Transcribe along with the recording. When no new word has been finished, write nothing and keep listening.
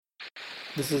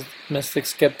This is Mystic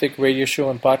Skeptic Radio Show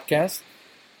and Podcast.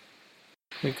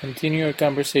 We continue our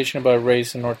conversation about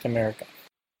race in North America.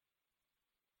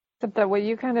 Except that what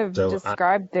you kind of So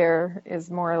described there is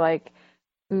more like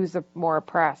who's more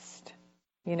oppressed.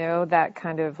 You know, that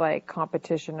kind of like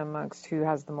competition amongst who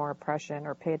has the more oppression,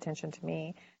 or pay attention to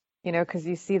me. You know, because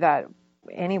you see that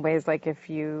anyways, like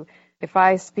if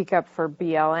I speak up for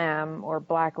BLM or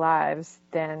Black Lives,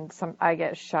 then I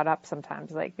get shut up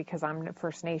sometimes, like because I'm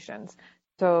First Nations.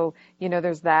 So, you know,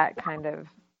 there's that kind of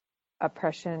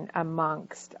oppression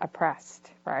amongst oppressed,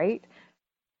 right?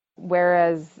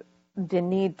 Whereas the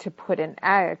need to put an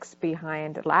X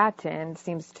behind Latin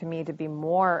seems to me to be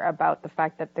more about the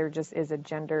fact that there just is a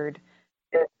gendered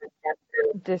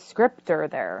descriptor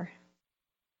there.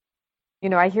 You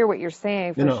know, I hear what you're saying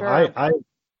you for know, sure.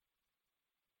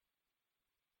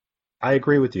 I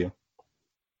agree with you.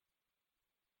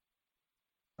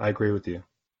 I agree with you.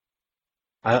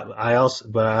 I also,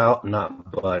 but I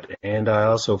not but, and I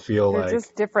also feel They're like,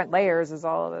 just different layers is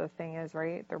all the thing is,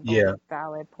 right? They're both yeah,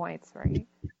 valid points, right?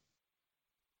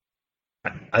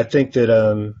 I think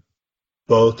that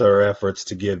both are efforts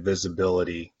to give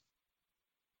visibility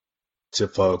to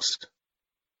folks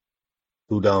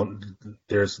who don't.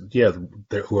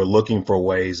 Who are looking for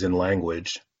ways in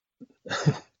language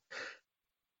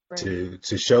Right.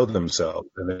 to show themselves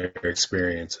and their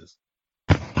experiences.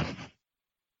 Yeah.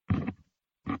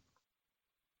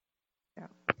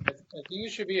 I think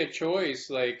it should be a choice.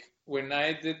 Like when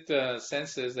I did the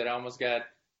census that I almost got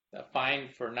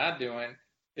fined for not doing,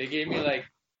 they gave me like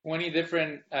 20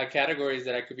 different categories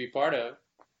that I could be part of.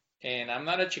 And I'm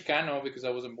not a Chicano because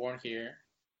I wasn't born here.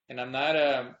 And I'm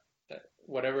not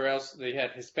whatever else. They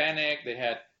had Hispanic, they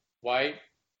had white,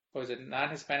 what was it,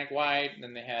 non-Hispanic white,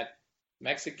 then they had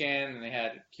Mexican, and they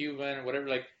had Cuban, whatever.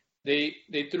 Like they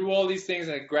threw all these things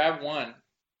and I grabbed one.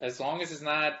 As long as it's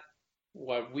not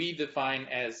what we define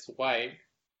as white,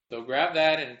 they'll grab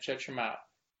that and shut your mouth.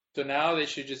 So now they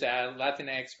should just add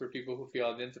Latinx for people who feel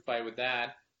identified with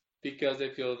that because they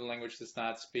feel the language does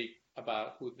not speak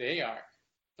about who they are.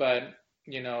 But,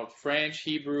 you know, French,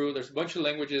 Hebrew, there's a bunch of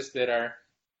languages that are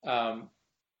um,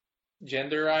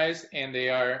 genderized and they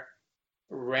are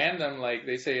random. Like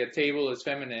they say a table is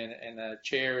feminine and a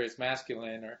chair is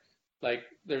masculine, or like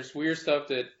there's weird stuff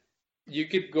that you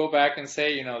could go back and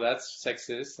say, you know, that's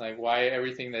sexist. Like why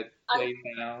everything that lays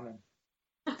down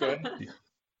and go ahead.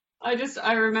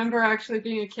 I remember actually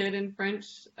being a kid in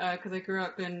French because I grew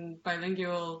up in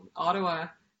bilingual Ottawa,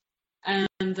 and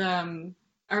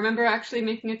I remember actually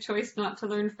making a choice not to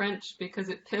learn French because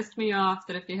it pissed me off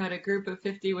that if you had a group of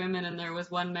 50 women and there was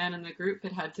one man in the group,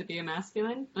 it had to be a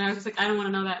masculine, and I was just like, I don't want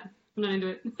to know that. I'm not into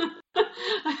it.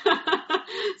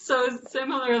 So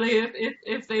similarly,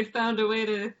 if they'd found a way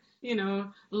to, you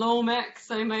know, Lomex,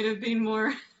 I might have been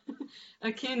more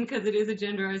akin because it is a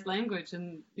genderized language,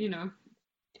 and you know,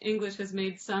 English has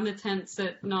made some attempts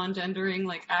at non-gendering,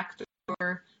 like actor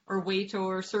or waiter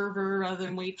or server rather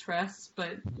than waitress,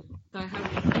 but I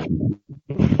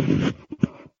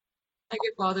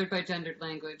get bothered by gendered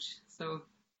language. So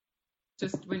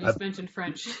just when you I, mentioned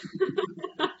French,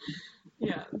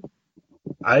 yeah.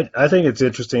 I think it's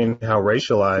interesting how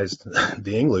racialized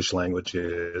the English language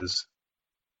is.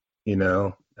 You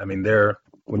know, I mean,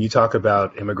 when you talk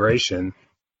about immigration,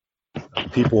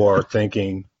 people are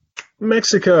thinking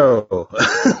Mexico,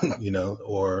 you know,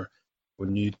 or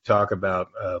when you talk about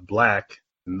black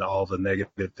and all the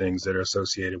negative things that are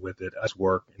associated with it, us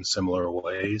work in similar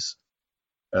ways.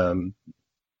 Um,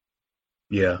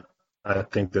 yeah, I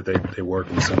think that they work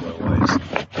in similar ways.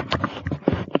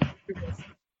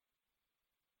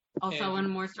 Also, one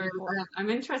more story.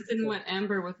 I'm interested in what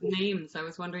Amber with names. I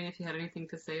was wondering if you had anything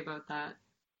to say about that.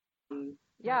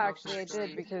 Yeah, actually I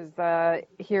did because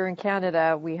here in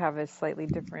Canada we have a slightly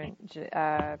different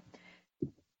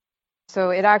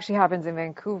so it actually happens in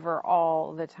Vancouver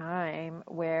all the time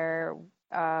where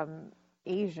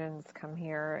Asians come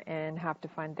here and have to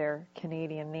find their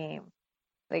Canadian name.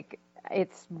 Like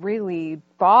it's really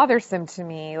bothersome to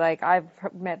me. Like I've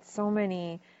met so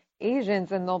many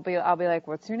Asians and I'll be like,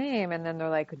 "What's your name?" And then they're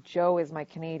like, "Joe is my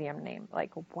Canadian name."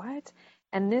 Like, "What?"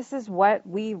 And this is what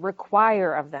we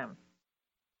require of them.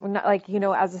 Not like, you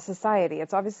know, as a society,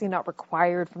 it's obviously not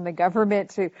required from the government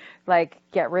to like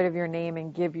get rid of your name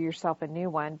and give yourself a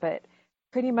new one, but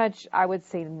pretty much I would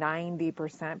say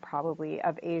 90% probably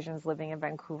of Asians living in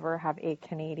Vancouver have a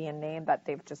Canadian name that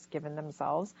they've just given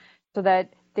themselves so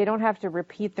that they don't have to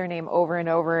repeat their name over and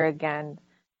over again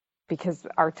because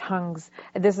our tongues,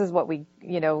 this is what we,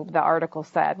 the article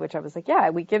said, which I was like, yeah,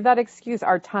 we give that excuse.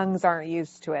 Our tongues aren't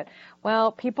used to it.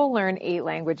 Well, people learn 8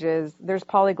 languages. There's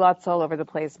polyglots all over the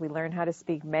place. We learn how to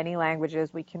speak many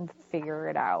languages. We can figure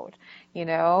it out,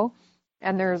 And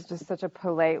there's just such a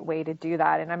polite way to do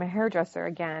that. And I'm a hairdresser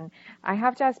again. I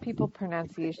have to ask people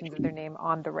pronunciations of their name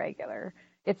on the regular.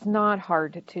 It's not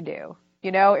hard to do.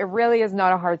 It really is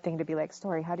not a hard thing to be like,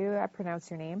 sorry, how do I pronounce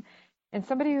your name? And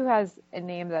somebody who has a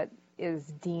name that is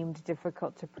deemed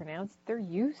difficult to pronounce, they're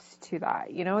used to that.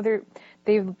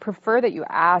 They prefer that you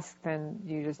ask than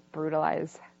you just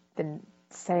brutalize the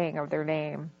saying of their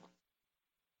name.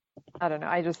 I don't know.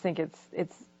 I just think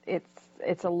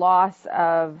it's a loss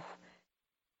of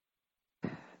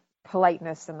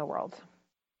politeness in the world.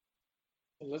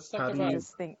 Let's talk How do about. you,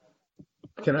 Just think,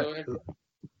 can Go I, ahead.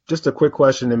 just a quick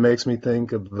question. It makes me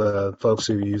think of the folks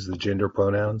who use the gender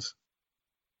pronouns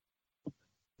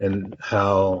and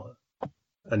how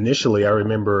initially I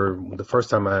remember the first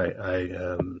time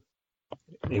I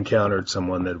encountered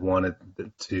someone that wanted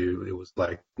to, it was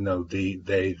like, no,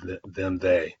 they, them,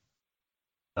 they.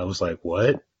 I was like,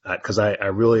 what? Because I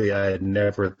had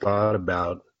never thought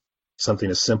about something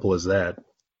as simple as that.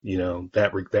 A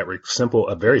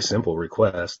very simple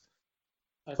request.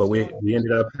 But we So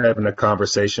ended up having a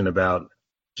conversation about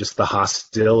just the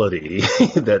hostility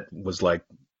that was like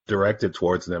directed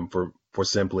towards them for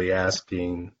simply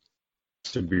asking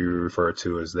to be referred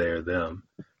to as they or them.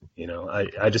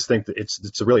 I just think that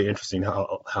it's really interesting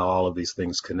how all of these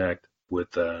things connect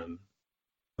with the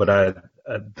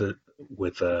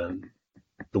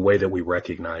way that we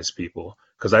recognize people,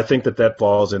 because I think that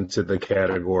falls into the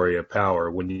category of power.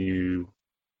 When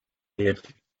if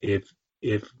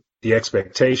the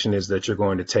expectation is that you're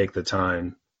going to take the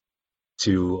time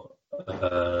to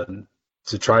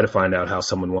try to find out how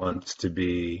someone wants to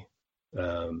be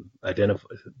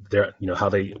identified, how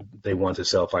they want to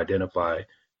self-identify,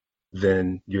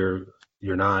 then you're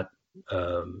not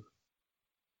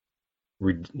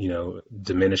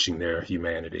diminishing their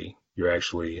humanity. You're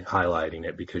actually highlighting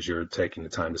it because you're taking the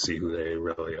time to see who they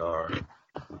really are.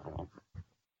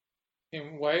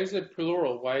 and why is it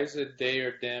plural? Why is it they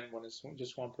or them when it's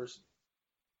just one person?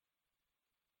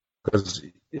 Because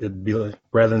it'd be like,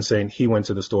 rather than saying he went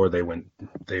to the store, they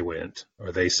went,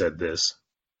 or they said this.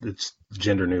 It's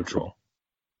gender neutral.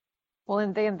 well,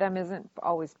 and they and them isn't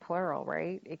always plural,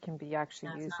 right? It can be actually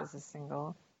That's used not. as a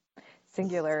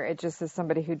singular. It just is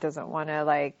somebody who doesn't want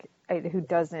to who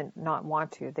doesn't not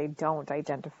want to. They don't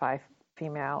identify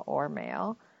female or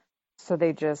male. So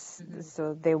they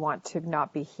want to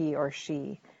not be he or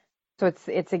she. So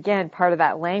it's again part of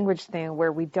that language thing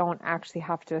where we don't actually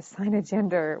have to assign a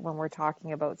gender when we're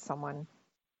talking about someone,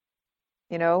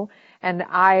 And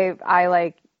I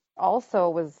like also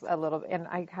was a little, and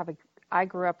I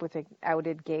grew up with an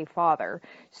outed gay father.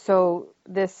 So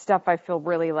this stuff I feel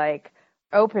really like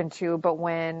open to, but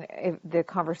when the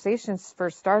conversations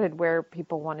first started where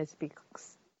people wanted to be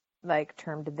like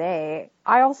termed they,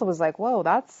 I also was like, whoa,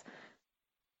 that's,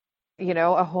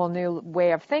 a whole new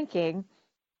way of thinking.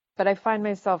 But I find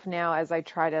myself now as I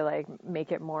try to like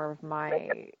make it more of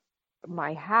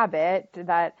my habit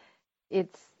that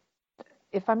it's,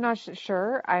 if I'm not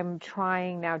sure, I'm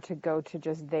trying now to go to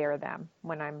just they or them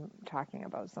when I'm talking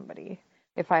about somebody,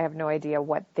 if I have no idea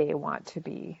what they want to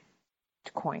be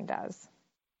coined as.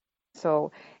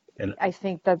 So And I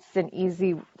think that's an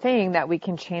easy thing that we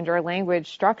can change our language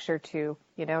structure to,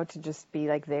 to just be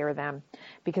like they or them,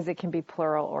 because it can be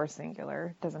plural or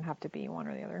singular. It doesn't have to be one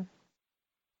or the other.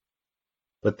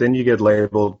 but then you get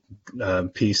labeled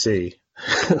PC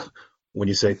when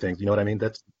you say things. You know what I mean?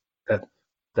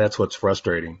 That's what's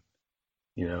frustrating.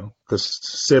 Because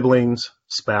siblings,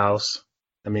 spouse.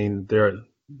 I mean,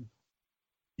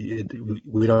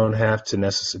 we don't have to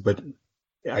necessarily, but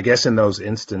I guess in those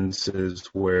instances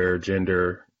where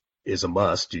gender is a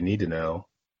must, you need to know,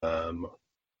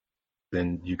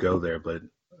 then you go there. But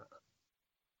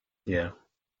yeah,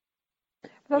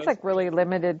 That's like really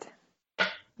limited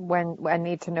when a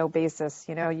need to know basis,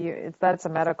 that's a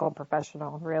medical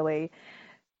professional really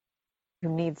who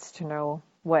needs to know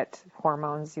what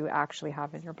hormones you actually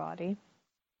have in your body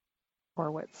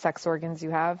or what sex organs you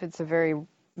have. It's a very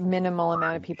minimal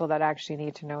amount of people that actually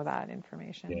need to know that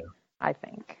information, yeah, I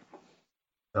think.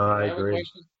 I I have a agree.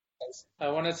 question. I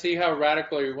want to see how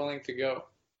radical you're willing to go.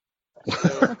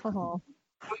 So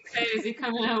Okay, is he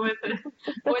coming out with it?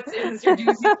 What's is your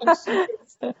doozy question?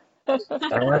 Ask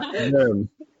them.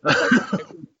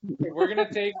 if we're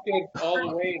gonna take it all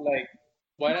the way, like,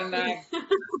 why don't I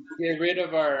get rid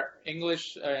of our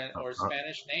English or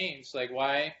Spanish names? Like,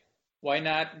 why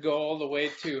not go all the way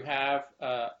to have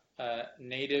a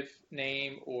native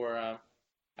name or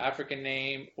African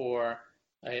name, or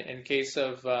in case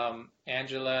of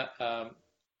Angela,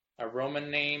 a Roman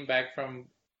name back from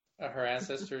her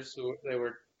ancestors who they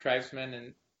were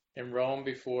tribesmen in Rome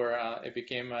before it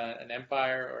became an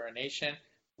empire or a nation.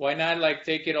 Why not like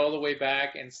take it all the way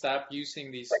back and stop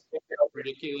using these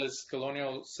ridiculous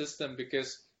colonial system?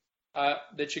 Because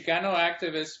the Chicano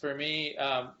activists, for me,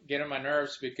 get on my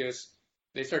nerves because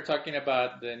they start talking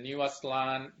about the New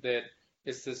Aztlan, that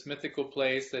it's this mythical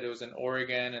place, that it was in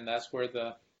Oregon, and that's where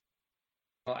the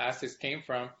Aztecs came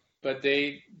from, but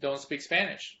they don't speak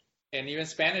Spanish. And even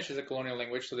Spanish is a colonial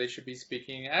language, so they should be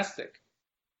speaking Aztec.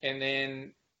 And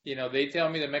then, they tell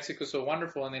me that Mexico's so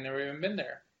wonderful and they never even been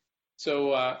there.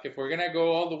 So if we're gonna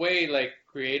go all the way, like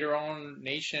create our own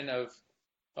nation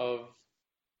of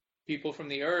people from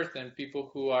the earth and people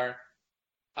who are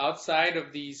outside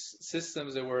of these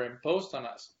systems that were imposed on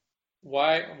us,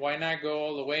 why not go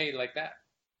all the way like that?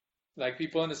 Like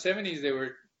people in the 70s, they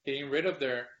were getting rid of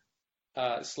their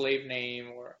slave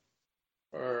name,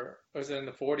 or was it in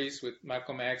the 40s with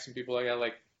Malcolm X and people like that?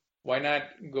 Like, why not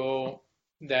go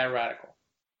that radical?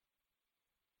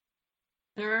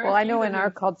 Well, I know in our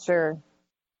culture,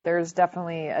 there's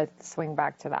definitely a swing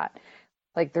back to that.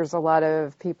 Like, there's a lot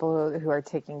of people who are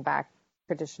taking back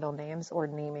traditional names or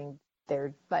naming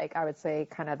their, like, I would say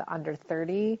kind of the under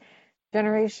 30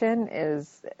 generation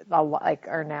is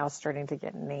are now starting to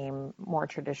get named more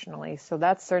traditionally. So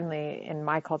that's certainly in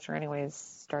my culture anyways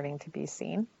starting to be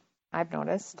seen. I've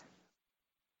noticed.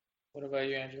 What about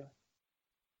you, Angela?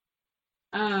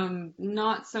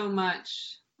 Not so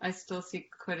much. I still see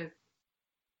quite a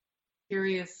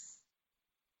curious,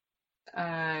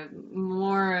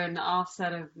 more an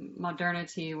offset of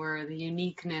modernity where the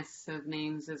uniqueness of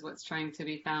names is what's trying to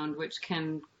be found, which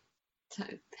can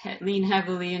lean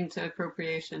heavily into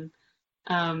appropriation.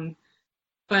 But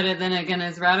then again,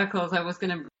 as radicals, I was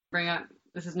going to bring up,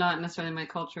 this is not necessarily my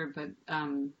culture, but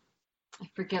I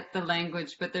forget the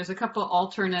language, but there's a couple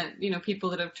alternate, people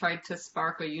that have tried to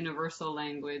spark a universal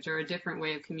language or a different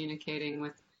way of communicating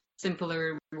with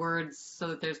simpler words so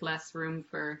that there's less room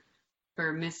for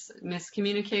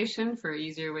miscommunication, for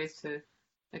easier ways to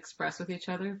express with each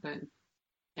other. But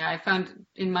yeah, I found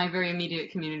in my very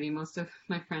immediate community, most of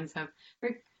my friends have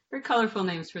very, very colorful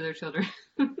names for their children,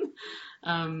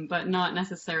 but not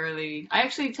necessarily. I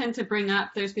actually tend to bring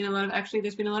up, there's been a lot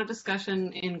of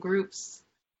discussion in groups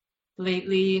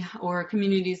lately or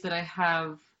communities that I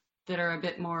have that are a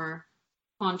bit more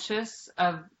conscious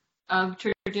of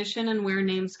tradition and where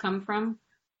names come from.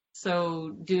 So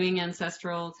doing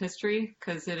ancestral history,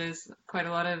 because it is quite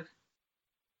a lot of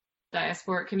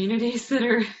diasporic communities that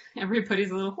are,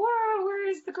 everybody's a little, whoa, where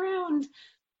is the ground?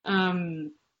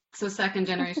 So second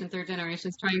generation, third generation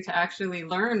is trying to actually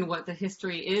learn what the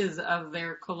history is of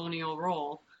their colonial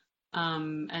role.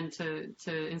 And to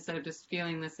instead of just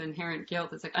feeling this inherent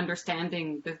guilt, it's like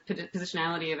understanding the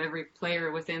positionality of every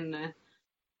player within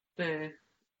the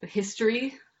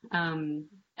history.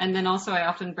 And then also I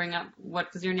often bring up,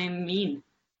 what does your name mean?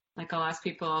 Like I'll ask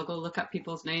people, I'll go look up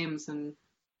people's names and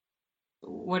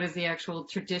what is the actual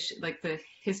tradition, like the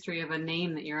history of a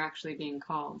name that you're actually being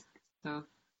called. So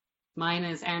mine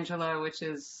is Angela, which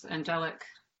is angelic,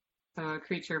 so a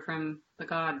creature from the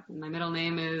god. My middle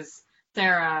name is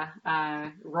Sarah,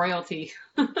 royalty,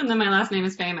 and then my last name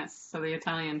is Famous, so the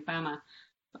Italian Fama.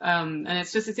 And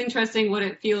it's interesting what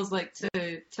it feels like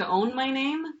to own my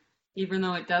name, even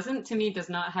though it doesn't, to me, does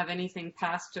not have anything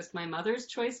past just my mother's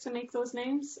choice to make those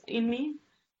names in me,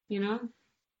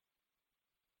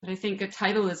 But I think a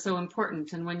title is so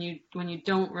important, and when you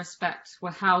don't respect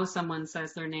how someone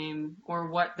says their name or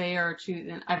what they are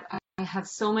choosing, I have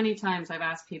so many times I've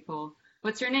asked people,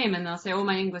 "What's your name?" and they'll say, "Oh,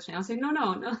 my English name." I'll say, "No,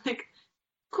 like."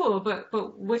 Cool, but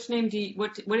which name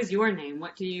what is your name?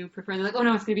 What do you prefer? They're like, oh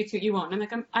no, it's gonna be too, you won't. And I'm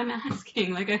like, I'm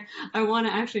asking, like I want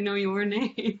to actually know your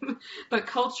name. But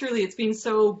culturally, it's being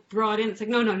so brought in. It's like,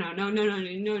 no,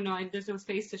 there's no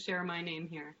space to share my name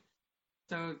here.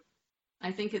 So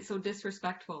I think it's so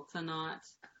disrespectful to not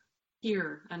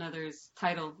hear another's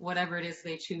title, whatever it is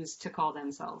they choose to call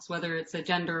themselves, whether it's a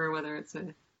gender or whether it's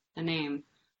a name.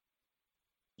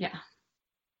 Yeah.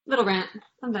 Little rant.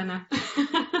 I'm done now.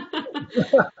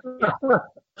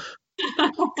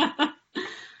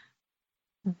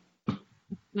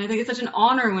 And I think it's such an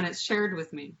honor when it's shared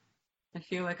with me. I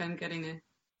feel like I'm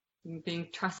being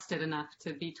trusted enough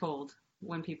to be told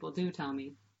when people do tell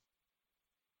me.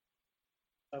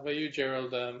 How about you,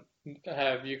 Gerald?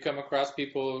 Have you come across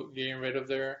people getting rid of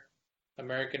their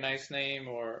Americanized name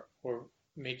or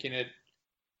making it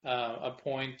a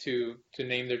point to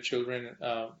name their children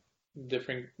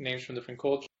different names from different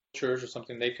cultures? cultures or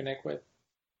something they connect with?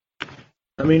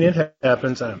 I mean, it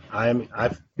happens. I'm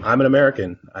an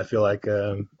American. I feel like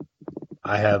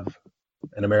I have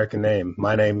an American name.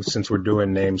 My name, since we're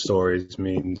doing name stories,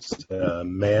 means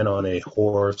man on a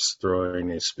horse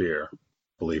throwing a spear.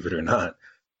 Believe it or not,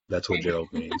 that's what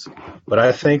Gerald means. But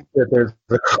I think that there's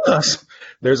a cost.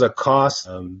 There's a cost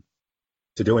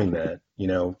to doing that. You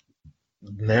know,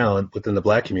 now within the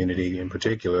Black community in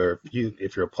particular,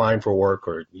 if you're applying for work,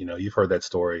 or you've heard that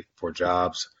story for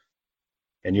jobs,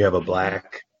 and you have a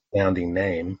Black sounding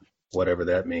name, whatever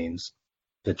that means,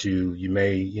 that you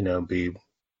may be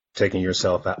taking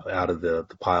yourself out of the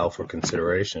pile for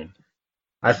consideration.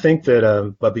 I think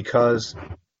that, but because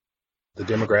the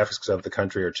demographics of the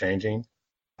country are changing,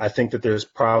 I think that there's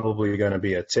probably going to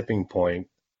be a tipping point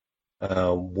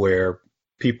where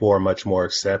people are much more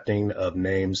accepting of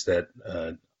names that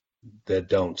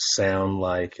don't sound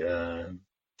like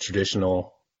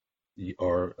traditional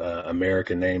or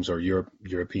American names or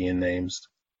European names.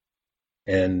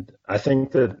 And I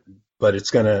think that, but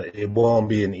it won't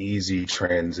be an easy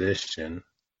transition.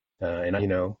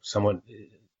 And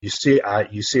you see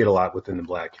it a lot within the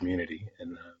Black community,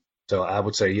 and so I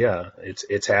would say, yeah,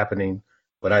 it's happening.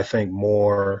 But I think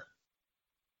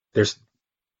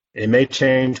it may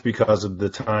change because of the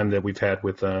time that we've had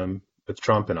with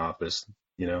Trump in office.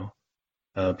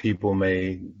 People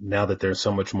may, now that they're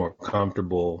so much more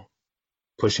comfortable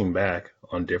pushing back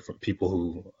on different people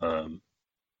who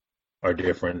are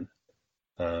different.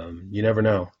 You never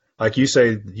know. Like you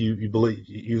say, you believe,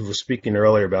 you were speaking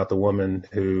earlier about the woman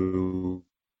who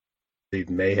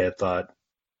may have thought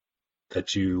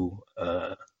that you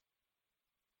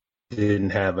didn't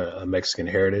have a Mexican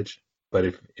heritage,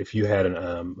 but if you had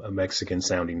a Mexican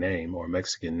sounding name or a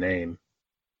Mexican name,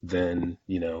 then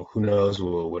who knows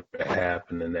what would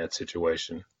happen in that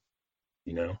situation.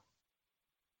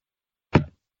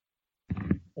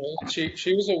 Well,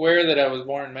 she was aware that I was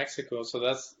born in Mexico, so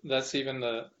that's even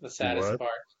the saddest What? part.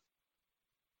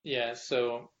 Yeah.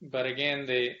 So, but again,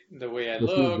 the way I Well,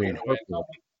 she was look being and the way I helpful.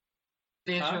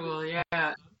 talk, huh? Visual,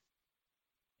 yeah.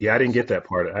 Yeah, I didn't get that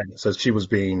part. So she was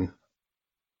being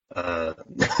a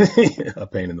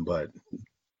pain in the butt.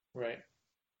 Right.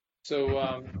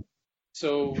 So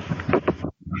some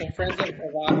friends of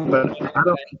ours But I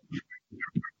don't.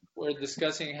 were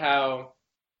discussing how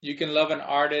you can love an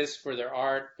artist for their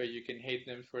art, but you can hate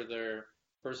them for their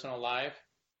personal life.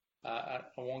 I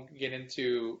won't get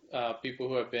into people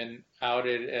who have been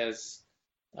outed as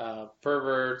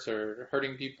perverts or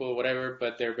hurting people, whatever,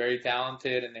 but they're very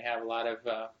talented and they have a lot of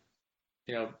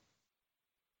you know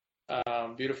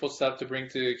beautiful stuff to bring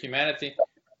to humanity.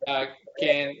 Uh,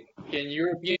 can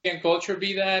European culture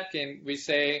be that? Can we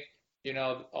say,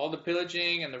 all the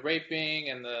pillaging and the raping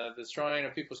and the destroying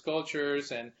of people's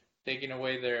cultures and taking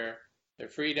away their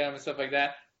freedom and stuff like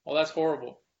that? Well, that's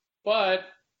horrible. But,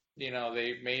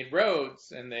 they made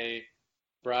roads and they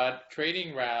brought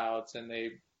trading routes and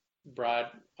they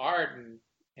brought art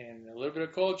and a little bit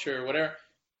of culture, whatever.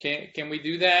 Can we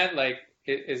do that? Like,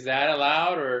 is that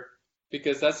allowed? Or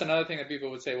because that's another thing that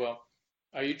people would say, well,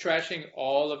 are you trashing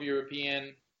all of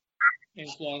European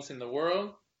influence in the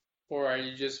world, or are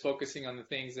you just focusing on the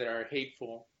things that are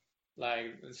hateful, like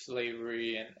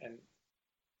slavery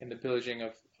and the pillaging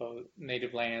of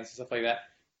native lands and stuff like that?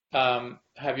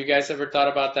 Have you guys ever thought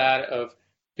about that?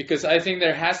 Because I think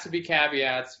there has to be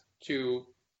caveats to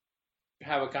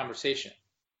have a conversation.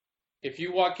 If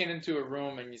you walk into a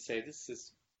room and you say, "This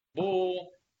is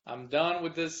bull. I'm done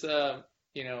with this,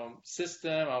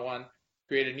 system. I want to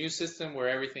create a new system where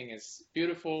everything is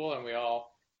beautiful and we all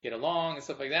get along and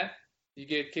stuff like that," you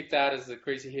get kicked out as the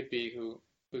crazy hippie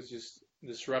who's just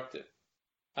disruptive.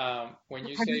 When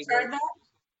you Have you say, tried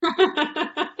 "Huh?"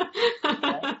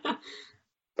 that?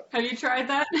 Have you tried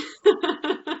that?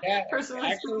 Yeah, Personal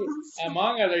actually, experience?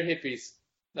 among other hippies,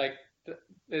 like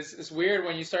it's weird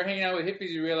when you start hanging out with hippies,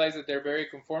 you realize that they're very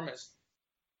conformist.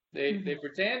 They Mhm.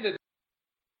 pretend that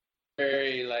they're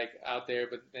very like out there,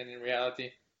 but then in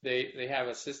reality, they have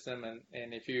a system,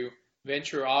 and if you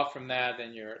venture off from that,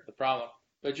 then you're the problem.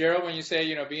 But Gerald, when you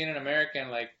say, being an American,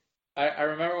 like I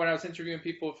remember when I was interviewing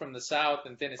people from the South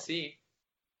in Tennessee,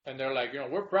 and they're like,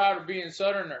 we're proud of being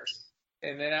Southerners.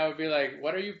 And then I would be like,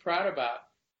 what are you proud about?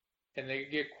 And they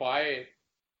get quiet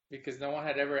because no one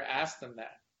had ever asked them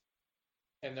that.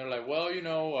 And they're like, well,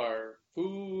 our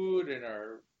food and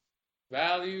our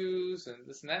values and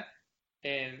this and that.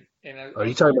 And I Are you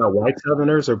was talking like, about white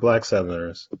Southerners or Black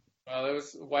Southerners? well, it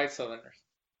was white Southerners.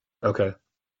 Okay.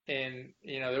 And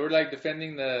they were like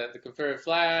defending the Confederate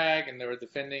flag and they were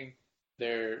defending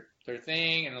their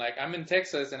thing. And like I'm in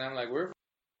Texas and I'm like, we're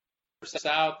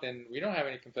South and we don't have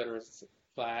any Confederates.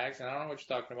 flags, and I don't know what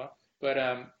you're talking about. But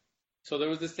so there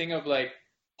was this thing of like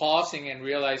pausing and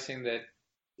realizing that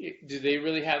do they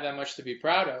really have that much to be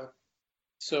proud of?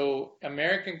 So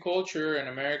American culture and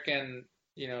American,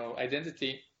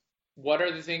 identity, what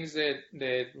are the things that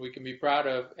we can be proud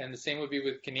of? And the same would be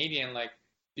with Canadian. Like,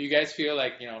 do you guys feel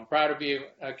like, I'm proud to be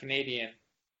a Canadian,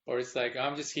 or it's like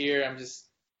I'm just here,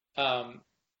 um,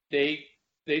 they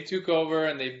they took over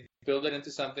and they built it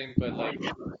into something, but like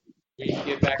we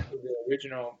get back to the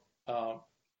original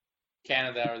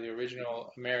Canada or the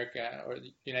original America or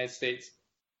the United States.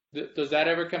 Does that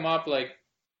ever come up? Like,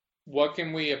 what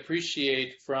can we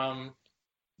appreciate from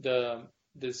the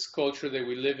this culture that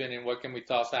we live in, and what can we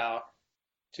toss out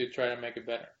to try to make it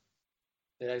better?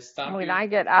 Did I I stomp mean, you? I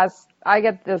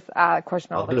get this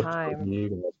question all I'll the defer to time.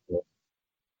 you.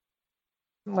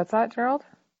 What's that, Gerald?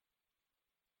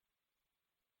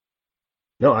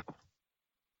 No,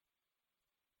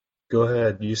 go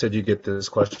ahead. You said you get this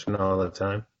question all the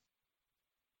time.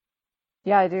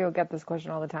 Yeah, I do get this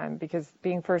question all the time because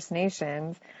being First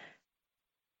Nations,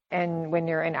 and when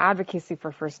you're in advocacy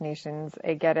for First Nations,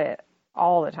 I get it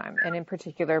all the time. And in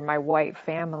particular, my white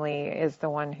family is the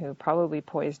one who probably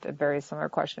posed a very similar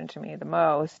question to me the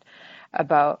most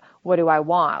about what do I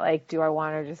want? Like, do I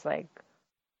want to just like,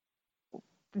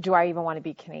 do I even want to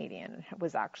be Canadian?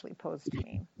 Was actually posed to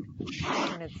me.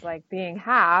 And it's like being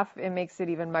half, it makes it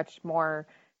even much more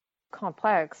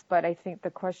complex. But I think the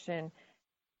question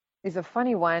is a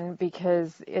funny one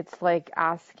because it's like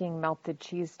asking melted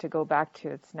cheese to go back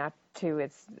to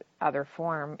its other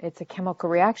form. It's a chemical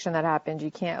reaction that happened.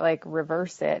 You can't like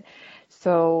reverse it.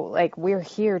 So like we're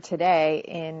here today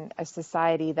in a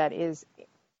society that is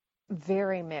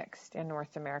very mixed in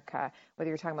North America, whether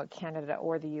you're talking about Canada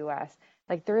or the US.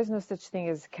 Like there is no such thing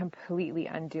as completely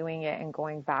undoing it and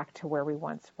going back to where we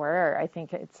once were. I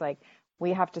think it's like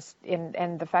we have to,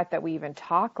 and the fact that we even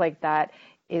talk like that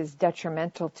is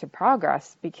detrimental to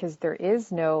progress because there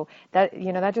is no, that,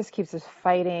 that just keeps us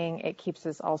fighting. It keeps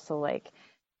us also like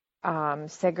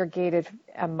segregated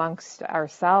amongst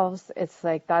ourselves. It's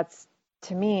like that's,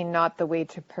 to me, not the way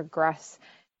to progress.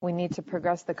 We need to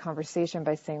progress the conversation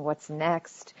by saying what's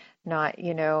next, not,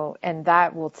 and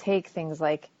that will take things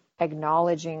like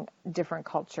acknowledging different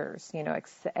cultures,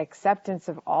 acceptance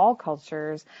of all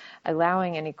cultures,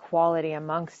 allowing an equality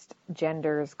amongst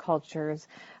genders, cultures,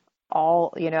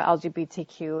 all,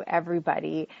 LGBTQ,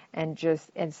 everybody, and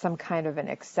some kind of an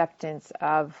acceptance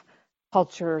of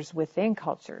cultures within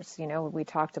cultures. We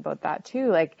talked about that too.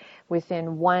 Like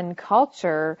within one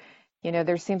culture,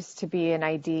 there seems to be an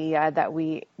idea that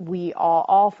we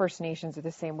all First Nations are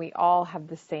the same. We all have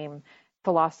the same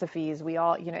philosophies. We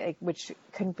all, which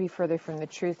couldn't be further from the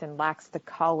truth and lacks the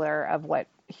color of what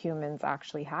humans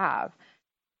actually have.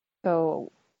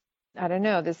 So I don't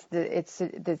know. It's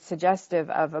suggestive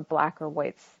of a black or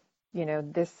white,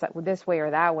 this way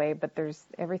or that way. But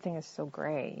everything is so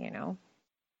gray.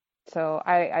 So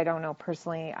I don't know.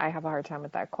 Personally, I have a hard time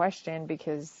with that question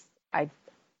because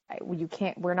you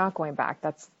can't. We're not going back.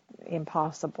 That's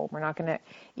impossible. We're not going to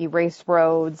erase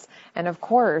roads. And of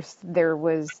course, there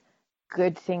was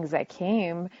good things that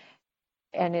came,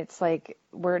 and it's like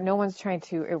no one's trying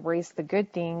to erase the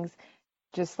good things.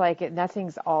 Just like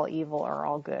nothing's all evil or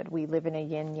all good. We live in a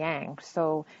yin yang.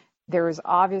 So there is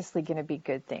obviously going to be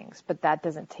good things, but that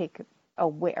doesn't take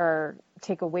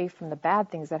away from the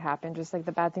bad things that happen. Just like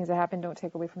the bad things that happen don't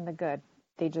take away from the good.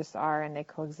 They just are, and they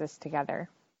coexist together.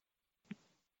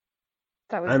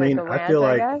 That was I like mean, a I rant, feel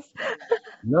I like guess.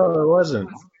 no, it wasn't.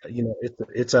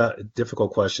 It's a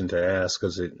difficult question to ask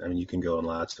because you can go in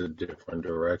lots of different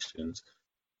directions.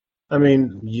 I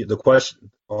mean, the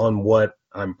question on what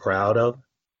I'm proud of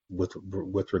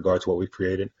with regard to what we've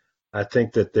created, I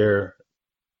think that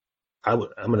I'm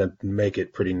going to make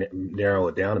it pretty narrow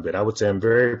it down a bit. I would say I'm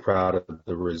very proud of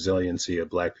the resiliency of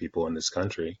Black people in this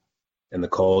country and the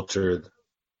culture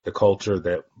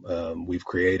that we've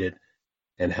created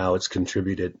and how it's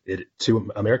contributed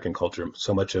to American culture.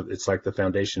 So much of it's like the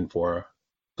foundation for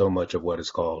so much of what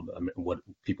is called what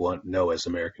people know as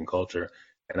American culture.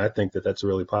 And I think that that's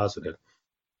really positive.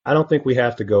 I don't think we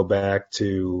have to go back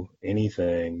to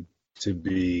anything to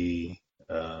be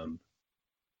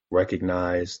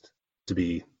recognized, to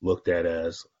be looked at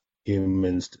as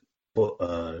humans,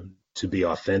 to be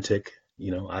authentic.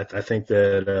 I think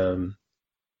that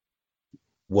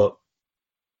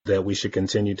that we should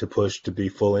continue to push to be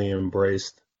fully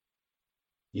embraced,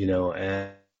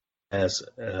 as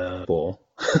people,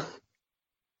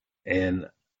 and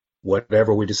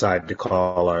whatever we decide to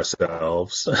call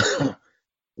ourselves,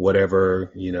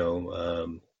 whatever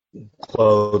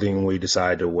clothing we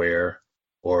decide to wear,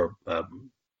 or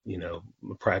you know,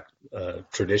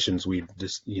 traditions we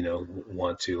just, you know,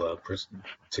 want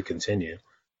to continue.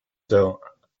 So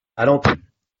I don't,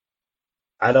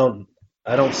 I don't,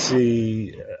 I don't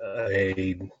see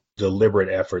a deliberate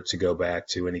effort to go back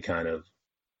to any kind of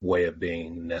way of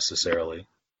being necessarily.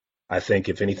 I think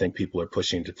if anything, people are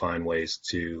pushing to find ways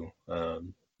to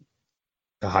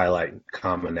highlight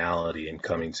commonality and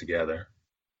coming together,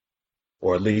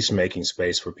 or at least making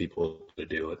space for people to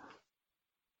do it.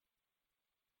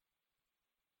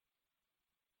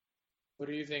 What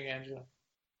do you think, Angela?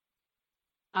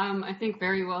 I think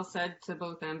very well said to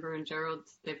both Amber and Gerald.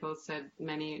 They both said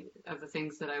many of the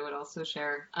things that I would also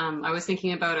share. I was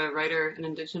thinking about a writer, an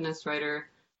Indigenous writer.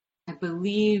 I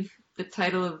believe the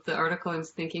title of the article I was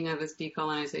thinking of is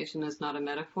Decolonization is Not a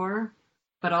Metaphor,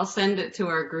 but I'll send it to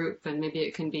our group and maybe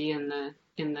it can be in the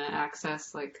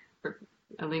access, like for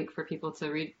a link for people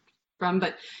to read from.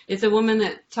 But it's a woman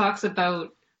that talks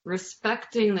about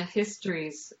respecting the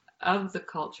histories of the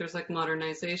cultures, like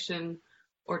modernization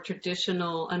or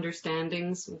traditional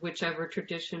understandings, whichever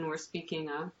tradition we're speaking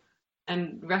of,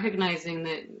 and recognizing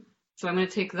that. So I'm going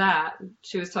to take that.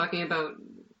 She was talking about,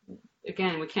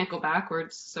 again, we can't go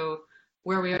backwards. So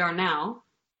where we are now,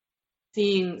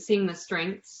 seeing the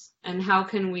strengths, and how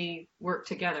can we work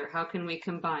together? How can we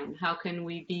combine? How can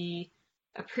we be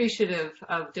appreciative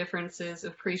of differences,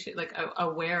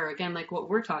 aware, again, like what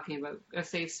we're talking about, a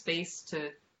safe space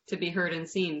to be heard and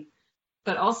seen,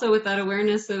 but also with that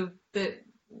awareness of that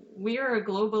we are a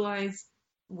globalized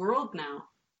world now.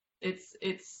 It's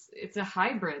a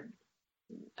hybrid,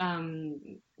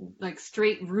 like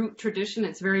straight root tradition.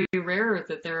 It's very rare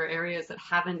that there are areas that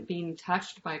haven't been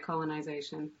touched by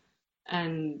colonization,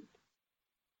 and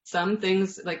some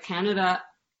things like Canada.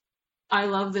 I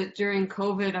love that during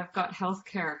COVID I've got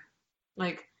healthcare,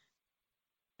 like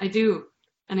I do,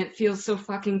 and it feels so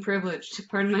fucking privileged.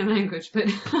 Pardon my language, but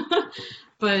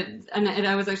and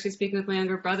I was actually speaking with my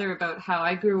younger brother about how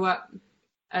I grew up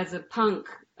as a punk,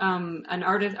 an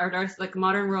artist, like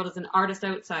modern world as an artist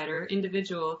outsider,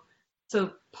 individual.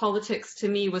 So politics to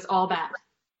me was all bad.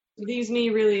 It leaves me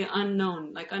really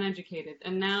unknown, like uneducated.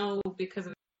 And now because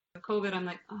of COVID, I'm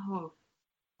like, oh,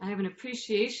 I have an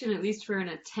appreciation at least for an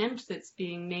attempt that's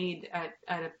being made at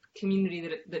a community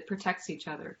that protects each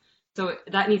other. So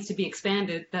that needs to be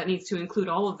expanded. That needs to include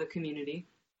all of the community,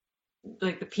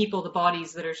 like the people, the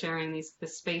bodies that are sharing this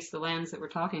space, the lands that we're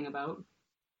talking about.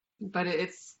 But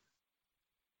it's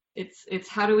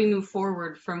how do we move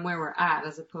forward from where we're at,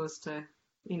 as opposed to,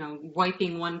 you know,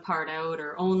 wiping one part out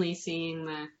or only seeing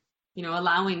the, you know,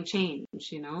 allowing change,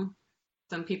 you know.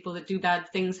 Some people that do bad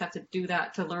things have to do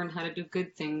that to learn how to do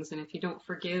good things. And if you don't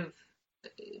forgive,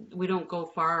 we don't go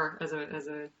far as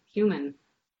a human,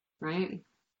 right?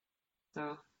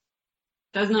 So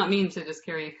does not mean to just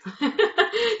carry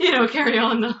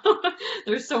on though.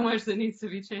 There's so much that needs to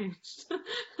be changed.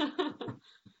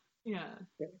 Yeah.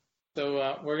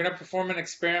 So we're gonna perform an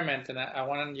experiment, and I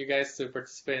want you guys to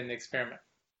participate in the experiment.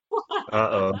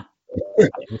 Uh-oh.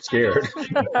 I'm scared.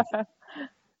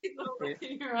 Look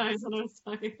in your eyes when I was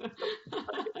talking.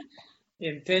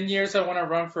 In 10 years, I want to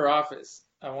run for office.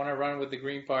 I want to run with the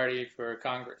Green Party for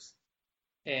Congress.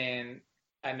 And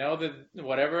I know that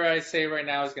whatever I say right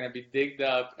now is going to be digged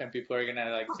up and people are going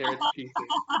to like tear it to pieces.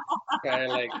 Kind of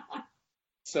like,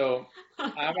 so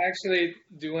I'm actually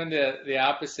doing the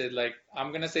opposite. Like, I'm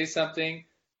going to say something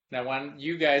and I want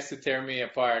you guys to tear me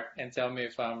apart and tell me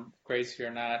if I'm crazy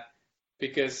or not.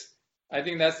 Because I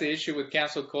think that's the issue with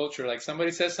cancel culture. Like,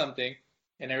 somebody says something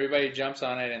and everybody jumps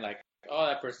on it and like, oh,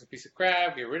 that person's a piece of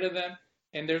crap, get rid of them.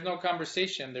 And there's no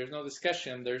conversation, there's no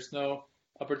discussion, there's no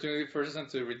opportunity for them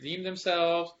to redeem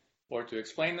themselves or to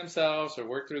explain themselves or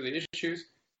work through the issues.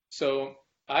 So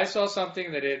I saw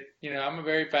something that I'm a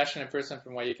very passionate person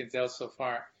from what you can tell so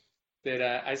far, that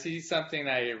I see something,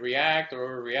 I react or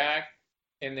overreact,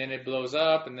 and then it blows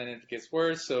up and then it gets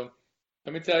worse. So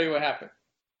let me tell you what happened.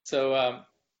 So a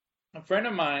friend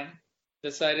of mine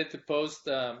decided to post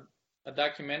a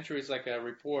documentary, it's like a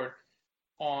report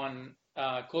on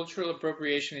cultural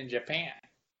appropriation in Japan.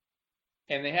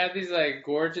 And they had these like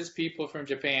gorgeous people from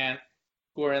Japan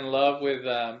who are in love with.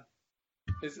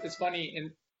 It's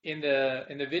funny in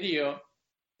the video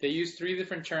they use 3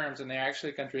 different terms and they're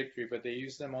actually contradictory, but they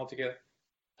use them all together.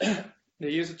 They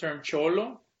use the term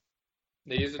cholo,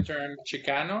 they use the term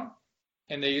Chicano,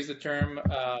 and they use the term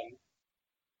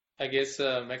I guess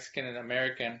Mexican and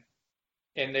American,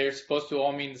 and they're supposed to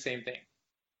all mean the same thing.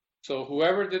 So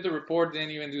whoever did the report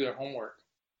didn't even do their homework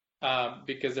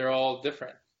because they're all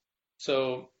different.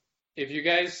 So if you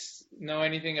guys know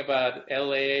anything about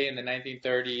LA in the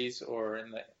 1930s or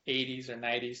in the 80s or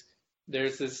 90s,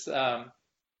 there's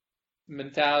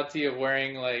mentality of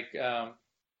wearing like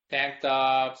tank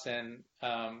tops and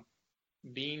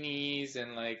beanies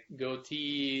and like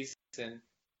goatees and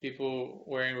people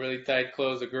wearing really tight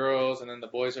clothes, the girls, and then the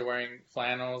boys are wearing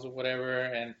flannels or whatever,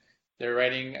 and they're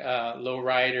riding low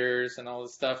riders and all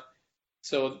this stuff.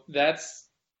 So that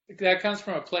comes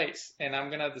from a place, and I'm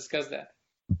gonna discuss that.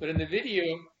 But in the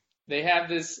video, they have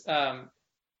this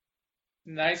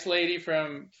nice lady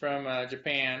from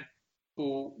Japan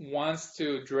who wants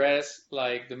to dress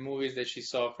like the movies that she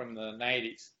saw from the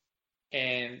 90s,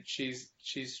 and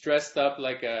she's dressed up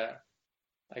like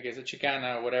I guess a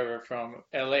Chicana or whatever from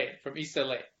LA, from East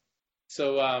LA.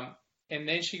 So and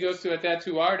then she goes to a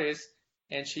tattoo artist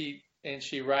and she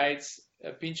writes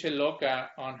a pinche loca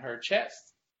on her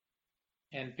chest.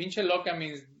 And pinche loca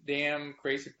means damn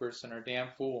crazy person or damn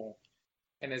fool,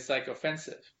 and it's like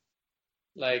offensive.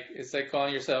 Like it's like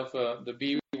calling yourself the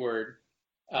B word.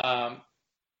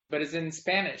 But it's in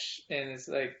Spanish, and it's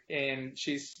like, and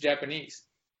she's Japanese,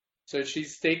 so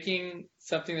she's taking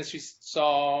something that she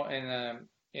saw in an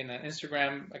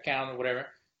Instagram account or whatever,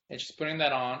 and she's putting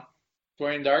that on,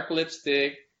 wearing dark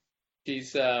lipstick.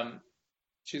 She's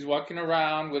walking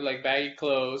around with like baggy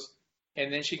clothes,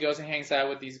 and then she goes and hangs out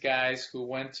with these guys who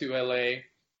went to LA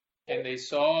and they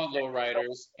saw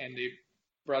lowriders and they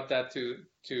brought that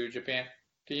to Japan.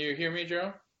 Can you hear me,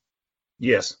 Joe?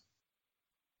 Yes.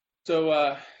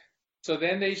 So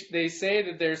then they say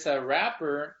that there's a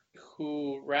rapper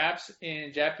who raps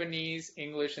in Japanese,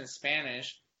 English, and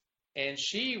Spanish, and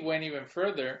she went even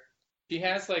further. She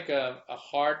has like a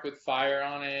heart with fire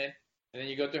on it, and then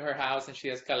you go to her house and she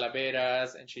has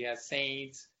calaveras and she has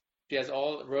saints. She has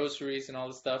all rosaries and all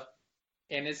this stuff,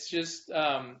 and it's just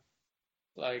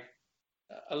like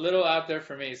a little out there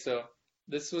for me. So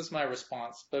this was my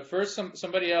response. But first,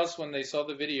 somebody else, when they saw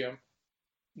the video,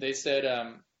 they said,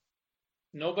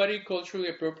 nobody culturally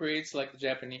appropriates like the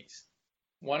Japanese.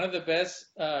 One of the best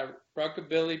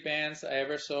rockabilly bands I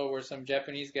ever saw were some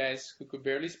Japanese guys who could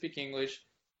barely speak English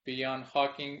beyond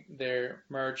hawking their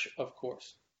merch, of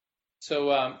course.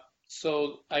 So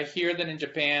I hear that in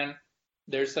Japan,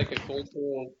 there's like a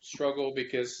cultural struggle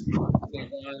because they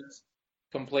want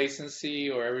complacency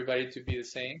or everybody to be the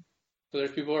same. So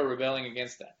there's people who are rebelling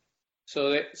against that.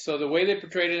 So the way they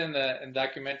portrayed it in the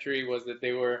documentary was that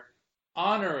they were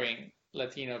honoring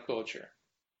Latino culture.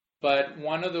 But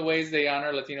one of the ways they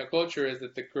honor Latino culture is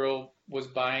that the girl was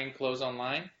buying clothes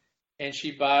online and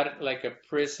she bought like a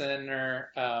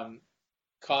prisoner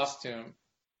costume.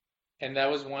 And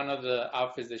that was one of the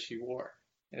outfits that she wore.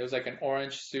 And it was like an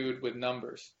orange suit with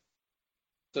numbers.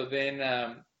 So then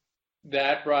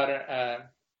that brought a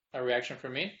reaction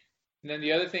from me. And then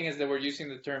the other thing is that we're using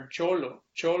the term cholo.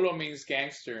 Cholo means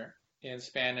gangster in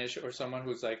Spanish, or someone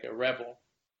who's like a rebel.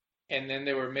 And then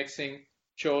they were mixing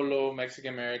cholo,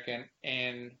 Mexican American,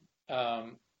 and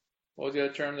what was the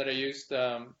other term that I used?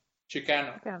 Chicano.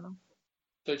 Chicano.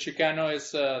 So Chicano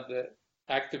is the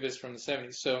activist from the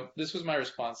 70s. So this was my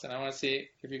response, and I want to see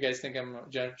if you guys think I'm a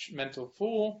judgmental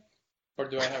fool, or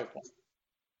do I have a point?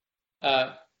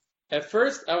 At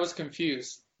first, I was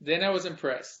confused. Then I was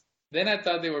impressed. Then I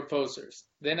thought they were posers.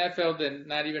 Then I felt that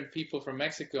not even people from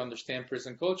Mexico understand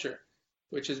prison culture,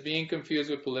 which is being confused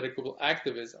with political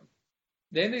activism.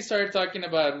 Then they started talking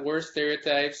about worse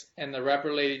stereotypes, and the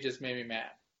rapper lady just made me mad.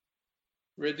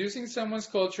 Reducing someone's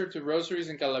culture to rosaries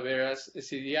and calaveras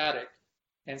is idiotic,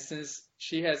 and since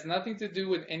she has nothing to do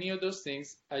with any of those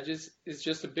things, it's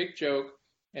just a big joke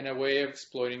and a way of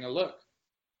exploiting a look.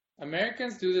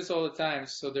 Americans do this all the time,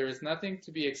 so there is nothing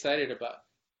to be excited about.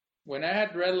 When I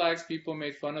had dreadlocks, people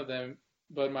made fun of them,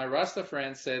 but my Rasta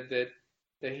friend said that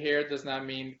the hair does not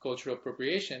mean cultural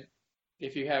appropriation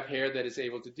if you have hair that is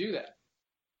able to do that.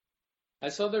 I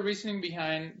saw the reasoning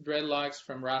behind dreadlocks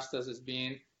from Rastas as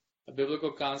being a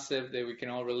biblical concept that we can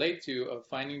all relate to, of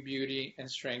finding beauty and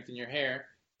strength in your hair,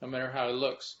 no matter how it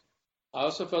looks. I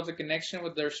also felt a connection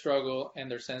with their struggle and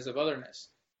their sense of otherness.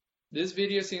 This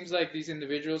video seems like these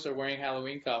individuals are wearing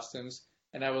Halloween costumes,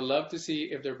 and I would love to see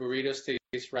if their burritos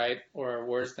taste right or are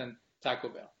worse than Taco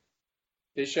Bell.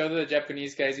 They show the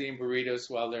Japanese guys eating burritos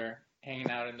while they're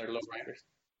hanging out in their lowriders.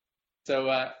 So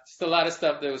just a lot of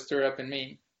stuff that was stirred up in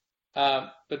me.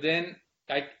 But then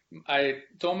I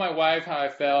told my wife how I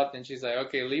felt, and she's like,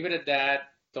 okay, leave it at that.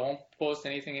 Don't post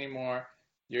anything anymore.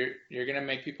 You're gonna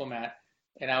make people mad.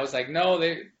 And I was like, no,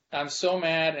 I'm so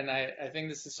mad, and I think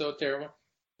this is so terrible.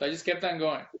 So I just kept on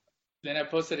going. Then I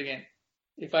posted again.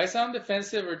 If I sound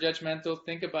defensive or judgmental,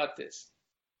 think about this.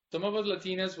 Some of us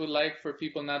Latinos would like for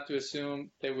people not to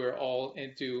assume that we're all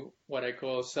into what I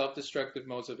call self-destructive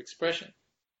modes of expression.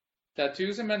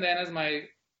 Tattoos and bandanas might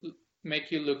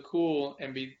make you look cool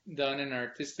and be done in an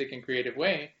artistic and creative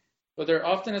way, but they're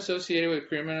often associated with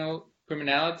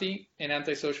criminality and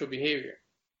antisocial behavior.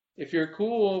 If you're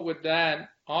cool with that,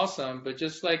 awesome, but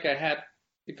just like I had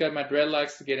to cut my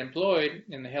dreadlocks to get employed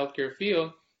in the healthcare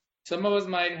field, some of us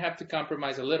might have to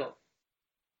compromise a little.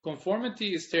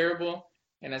 Conformity is terrible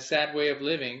and a sad way of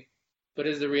living, but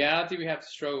is the reality we have to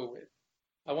struggle with.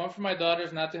 I want for my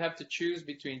daughters not to have to choose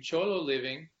between cholo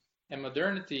living and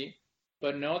modernity,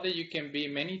 but know that you can be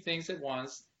many things at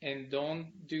once and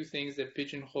don't do things that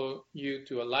pigeonhole you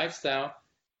to a lifestyle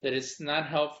that is not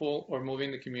helpful or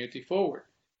moving the community forward.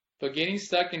 But getting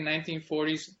stuck in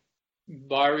 1940s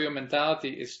barrio mentality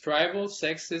is tribal,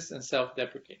 sexist, and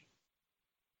self-deprecating.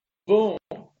 Boom.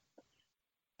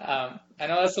 I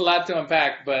know that's a lot to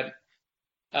unpack, but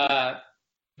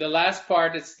the last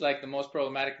part is like the most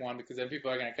problematic one because then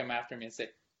people are going to come after me and say,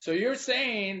 so you're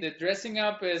saying that dressing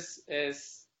up as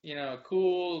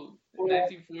cool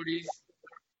 1940s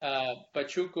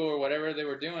pachuco or whatever they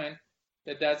were doing,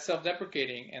 that's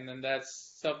self-deprecating and then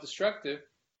that's self-destructive.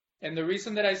 And the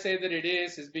reason that I say that it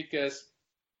is because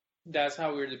that's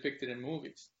how we're depicted in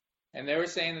movies. And they were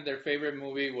saying that their favorite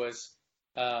movie was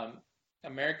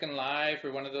American Life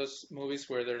or one of those movies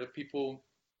where there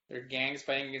are gangs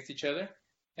fighting against each other.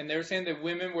 And they were saying that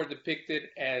women were depicted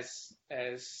as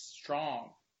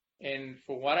strong. And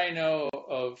for what I know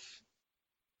of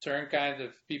certain kinds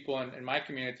of people in my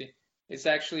community, it's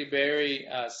actually very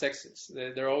sexist.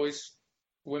 They're always,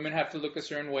 women have to look a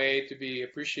certain way to be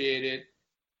appreciated.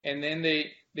 And then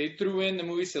they threw in the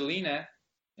movie Selena,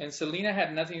 and Selena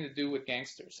had nothing to do with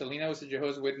gangsters. Selena was a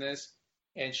Jehovah's Witness,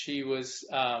 and she was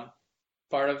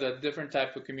part of the different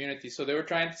type of community. So they were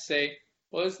trying to say,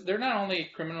 well, they're not only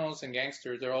criminals and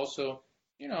gangsters, they're also,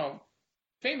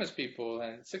 famous people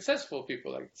and successful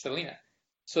people like Selena.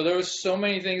 So there was so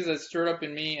many things that stirred up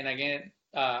in me. And again,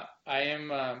 I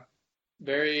am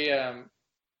very,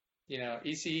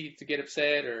 easy to get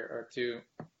upset or to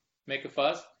make a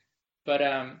fuss. But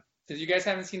since you guys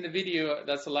haven't seen the video,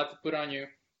 that's a lot to put on you.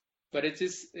 But it's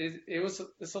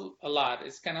a lot.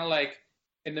 It's kind of like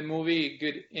in the movie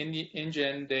Good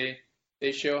Indian,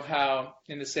 they show how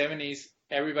in the 70s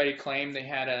everybody claimed they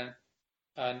had a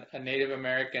Native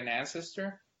American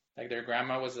ancestor, like their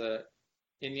grandma was a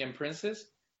Indian princess,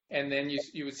 and then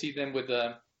you would see them with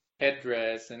the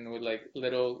headdress and with like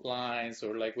little lines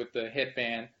or like with the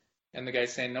headband, and the guy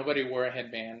saying nobody wore a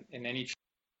headband in any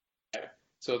tribe.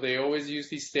 So they always use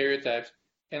these stereotypes,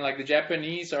 and like the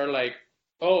Japanese are like,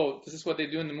 oh, this is what they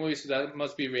do in the movie, so that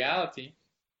must be reality.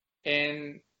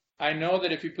 And I know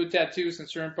that if you put tattoos in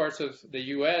certain parts of the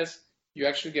U.S., you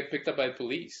actually get picked up by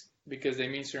police because they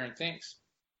mean certain things.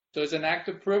 So it's an act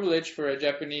of privilege for a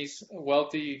Japanese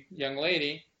wealthy young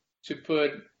lady to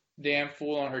put damn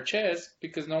fool on her chest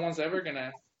because no one's ever going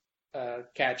to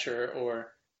catch her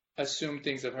or assume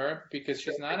things of her because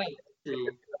she's not a true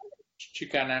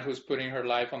Chicana who's putting her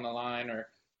life on the line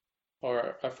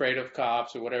or afraid of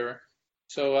cops or whatever.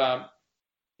 So,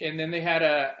 and then they had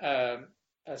a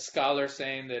scholar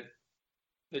saying that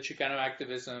the Chicano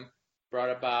activism brought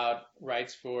about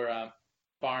rights for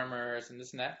farmers and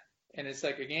this and that. And it's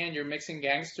like, again, you're mixing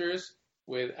gangsters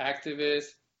with activists,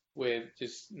 with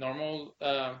just normal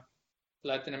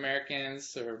Latin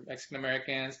Americans or Mexican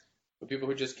Americans, or people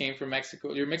who just came from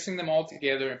Mexico. You're mixing them all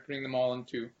together and putting them all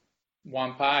into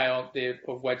one pile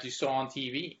of what you saw on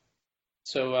TV.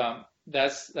 So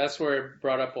that's where it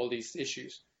brought up all these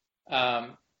issues.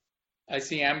 I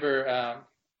see Amber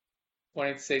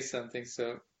wanting to say something.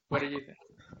 So what do you think?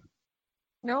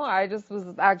 No, I just was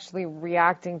actually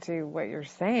reacting to what you're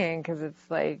saying because it's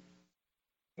like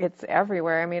it's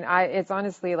everywhere. I mean, it's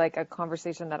honestly like a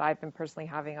conversation that I've been personally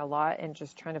having a lot and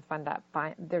just trying to find that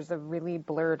there's a really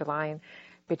blurred line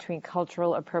between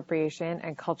cultural appropriation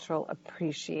and cultural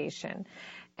appreciation.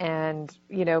 And,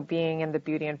 being in the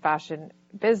beauty and fashion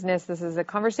business, this is a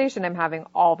conversation I'm having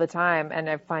all the time, and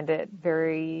I find it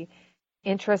very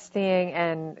interesting,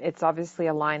 and it's obviously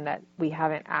a line that we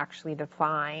haven't actually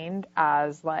defined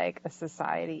as like a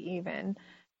society even.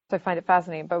 So I find it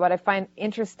fascinating. But what I find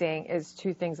interesting is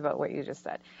two things about what you just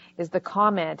said. Is the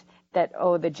comment that,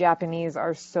 oh, the Japanese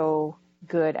are so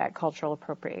good at cultural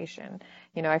appropriation.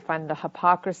 I find the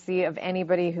hypocrisy of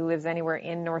anybody who lives anywhere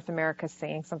in North America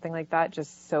saying something like that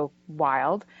just so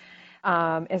wild.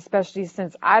 Especially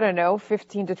since, I don't know,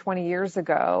 15 to 20 years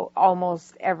ago,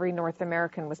 almost every North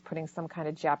American was putting some kind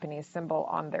of Japanese symbol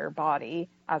on their body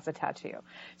as a tattoo.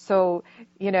 So,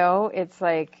 it's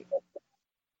like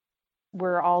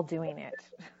we're all doing it.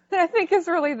 I think is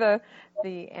really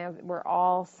we're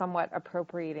all somewhat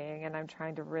appropriating, and I'm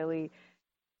trying to really,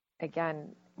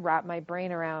 again, wrap my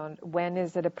brain around when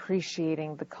is it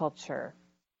appreciating the culture,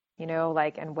 you know,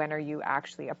 like, and when are you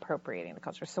actually appropriating the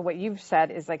culture? So what you've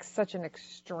said is like such an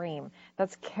extreme.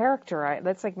 That's character.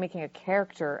 That's like making a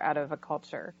character out of a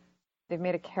culture. They've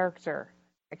made a character,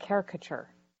 a caricature,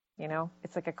 you know?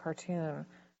 It's like a cartoon.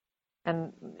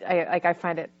 And I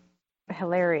find it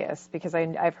hilarious because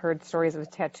I've heard stories of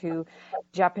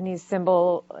Japanese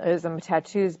symbolism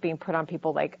tattoos being put on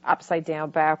people like upside down,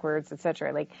 backwards,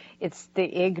 etc. Like it's the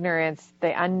ignorance,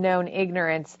 the unknown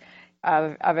ignorance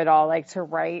of it all. Like to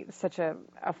write such a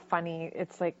funny,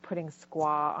 it's like putting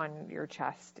squaw on your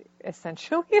chest.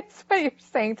 Essentially, it's what you're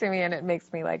saying to me, and it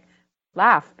makes me like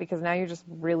laugh because now you're just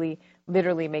really,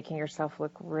 literally making yourself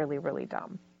look really, really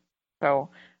dumb.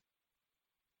 So.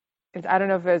 I don't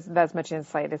know if that's much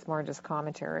insight. It's more just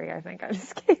commentary, I think I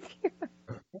just gave you.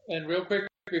 And real quick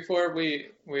before we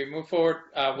move forward,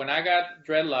 when I got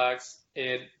dreadlocks,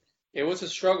 it was a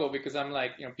struggle because I'm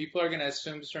like, people are gonna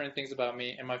assume certain things about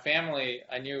me, and my family,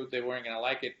 I knew they weren't gonna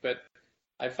like it, but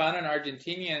I found an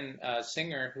Argentinian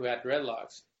singer who had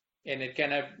dreadlocks, and it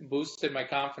kind of boosted my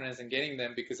confidence in getting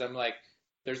them because I'm like,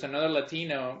 there's another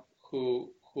Latino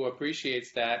who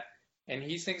appreciates that, and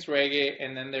he sings reggae,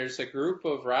 and then there's a group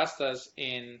of Rastas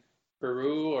in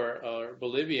Peru or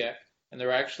Bolivia, and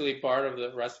they're actually part of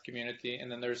the Rasta community, and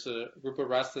then there's a group of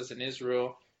Rastas in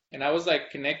Israel, and I was like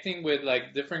connecting with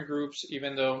like different groups,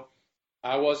 even though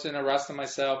I wasn't a Rasta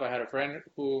myself. I had a friend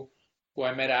who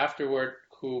I met afterward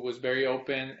who was very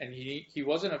open, and he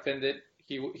wasn't offended.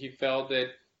 He felt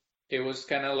that it was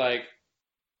kind of like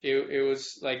it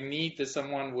was like neat that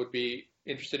someone would be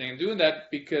interested in doing that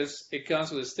because it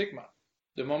comes with a stigma.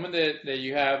 The moment that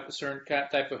you have a certain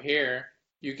type of hair,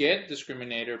 you get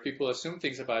discriminated or people assume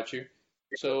things about you.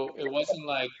 So it wasn't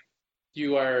like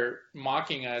you are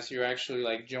mocking us, you're actually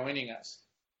like joining us.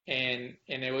 And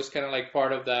it was kind of like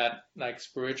part of that like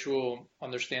spiritual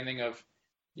understanding of,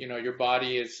 your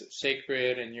body is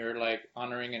sacred and you're like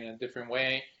honoring it in a different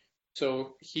way.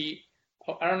 So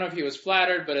I don't know if he was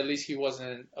flattered, but at least he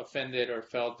wasn't offended or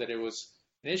felt that it was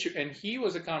an issue. And he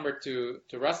was a convert to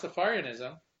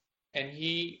Rastafarianism, and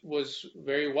he was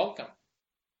very welcome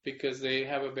because they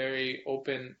have a very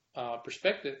open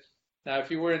perspective. Now,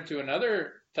 if you were into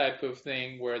another type of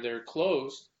thing where they're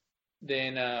closed,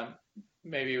 then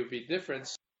maybe it would be different.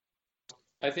 So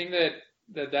I think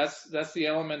that's the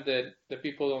element that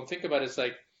people don't think about. It's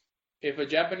like if a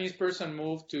Japanese person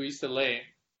moved to East LA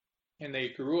and they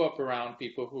grew up around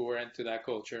people who were into that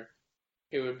culture,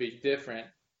 it would be different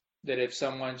than if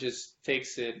someone just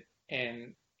takes it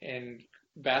and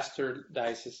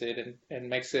bastardizes it and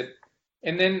makes it.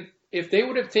 And then if they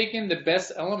would have taken the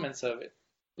best elements of it,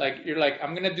 like you're like,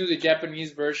 I'm going to do the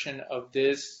Japanese version of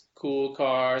this cool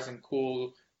cars and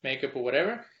cool makeup or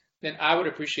whatever, then I would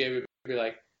appreciate it. Be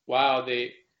like, wow,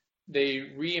 they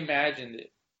reimagined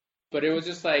it. But it was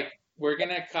just like, we're going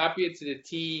to copy it to the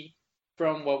T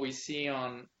from what we see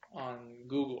on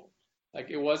Google. Like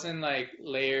it wasn't like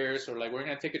layers or like we're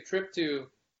going to take a trip to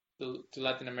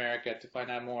Latin America to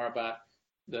find out more about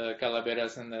the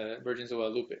Calaveras and the Virgins of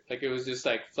Guadalupe. Like it was just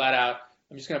like flat out,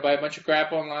 I'm just going to buy a bunch of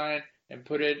crap online and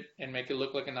put it and make it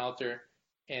look like an altar,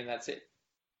 and that's it.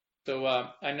 So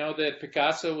I know that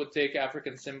Picasso would take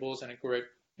African symbols and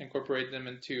incorporate them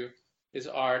into his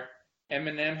art.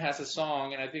 Eminem has a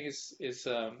song, and I think it's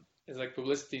like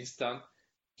publicity stunt.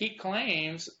 He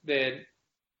claims that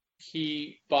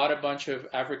he bought a bunch of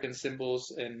African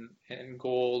symbols and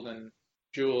gold and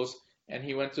jewels, and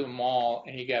he went to a mall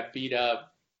and he got beat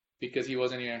up because he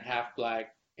wasn't even half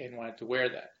black and wanted to wear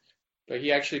that. But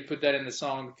he actually put that in the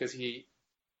song because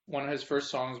one of his first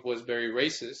songs was very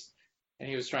racist, and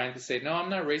he was trying to say, no, I'm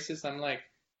not racist.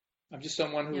 I'm just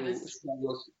someone who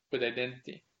struggles with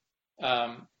identity.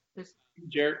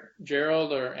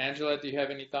 Gerald or Angela, do you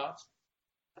have any thoughts?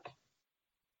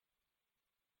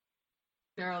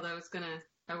 Gerald,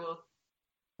 I will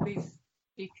please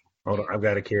speak. Hold on, I've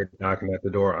got a kid knocking at the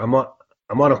door. I'm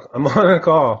on a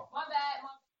call. My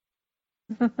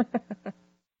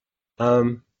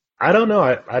bad. I don't know.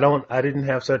 I didn't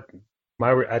have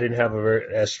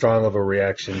as strong of a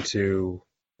reaction to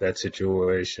that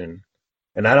situation,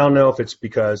 and I don't know if it's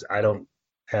because I don't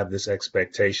have this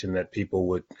expectation that people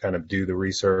would kind of do the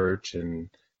research and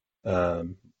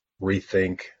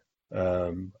rethink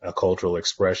a cultural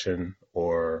expression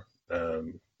or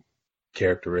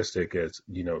characteristic as,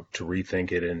 to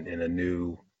rethink it in a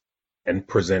new and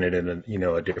present it in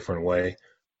a different way.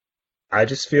 I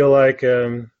just feel like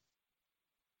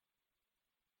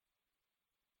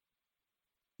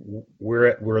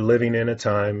we're living in a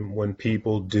time when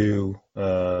people do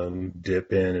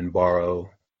dip in and borrow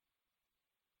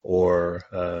or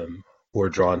who are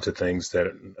drawn to things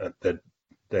that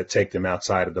take them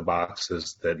outside of the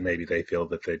boxes that maybe they feel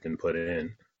that they've been put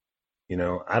in.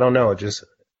 I don't know. Just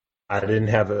I didn't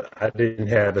have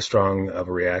a strong of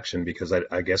a reaction because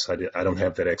I guess I don't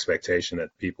have that expectation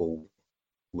that people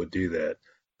would do that.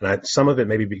 And some of it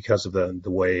maybe because of the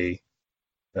way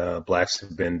blacks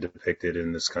have been depicted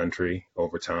in this country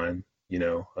over time,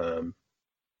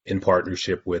 in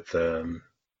partnership with the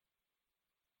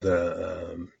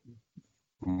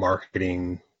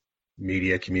marketing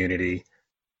media community,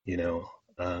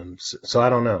 so I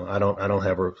don't know. I don't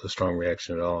have a strong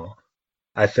reaction at all.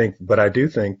 But I do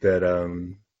think that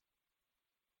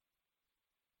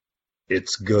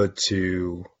it's good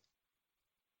to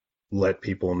let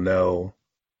people know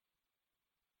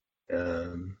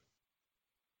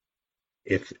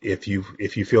if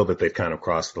you feel that they've kind of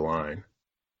crossed the line,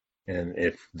 and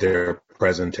if their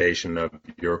presentation of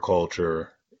your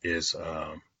culture is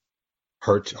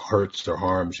hurts or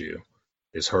harms you,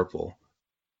 is hurtful.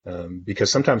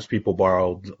 Because sometimes people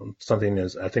borrow something,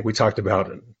 as I think we talked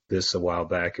about this a while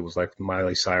back. It was like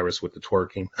Miley Cyrus with the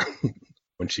twerking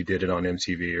when she did it on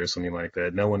MTV or something like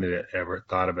that. No one had ever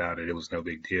thought about it. It was no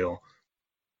big deal.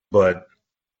 But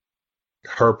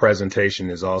her presentation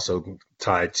is also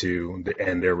tied to,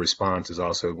 and their response is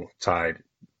also tied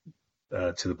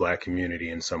to the black community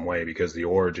in some way, because the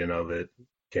origin of it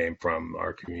came from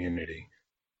our community.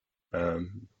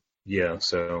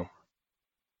 So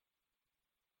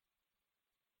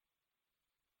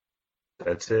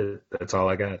that's it. That's all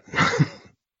I got.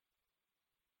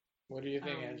 What do you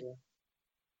think, Angela?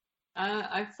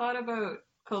 I've thought about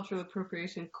cultural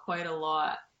appropriation quite a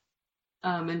lot,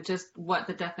 and just what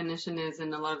the definition is,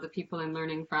 and a lot of the people I'm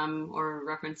learning from or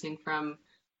referencing from.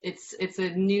 It's a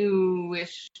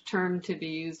newish term to be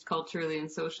used culturally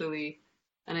and socially,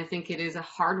 and I think it is a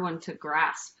hard one to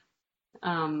grasp.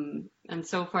 And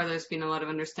so far, there's been a lot of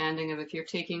understanding of, if you're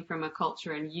taking from a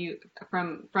culture and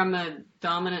from a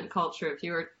dominant culture, if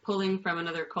you are pulling from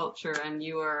another culture and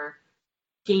you are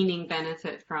gaining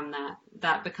benefit from that,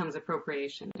 that becomes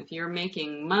appropriation. If you're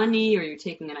making money or you're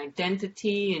taking an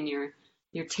identity and you're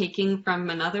taking from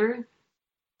another,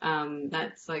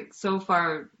 that's like, so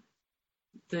far,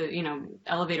 the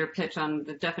elevator pitch on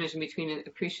the definition between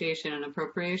appreciation and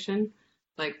appropriation.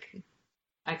 Like,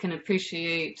 I can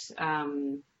appreciate,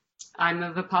 I'm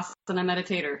a Vipassana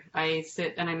meditator. I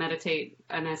sit and I meditate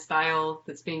in a style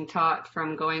that's being taught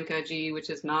from Goenka Ji, which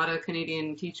is not a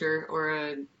Canadian teacher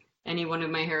or any one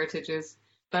of my heritages,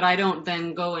 but I don't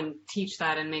then go and teach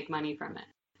that and make money from it.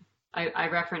 I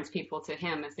reference people to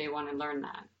him if they want to learn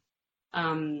that.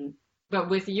 But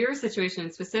with your situation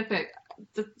in specific,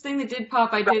 the thing that did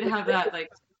pop, I did have that, like,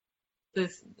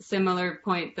 this similar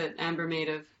point that Amber made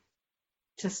of,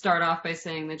 to start off by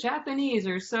saying the Japanese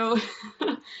are so,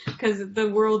 because the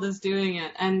world is doing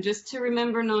it, and just to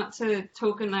remember not to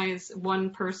tokenize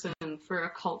one person for a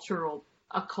cultural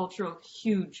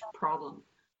huge problem.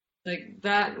 Like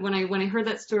that, when I heard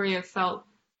that story, I felt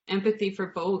empathy for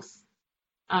both.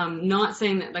 Not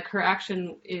saying that like her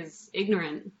action is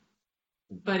ignorant,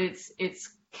 but it's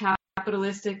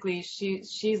capitalistically,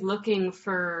 she's looking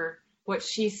for what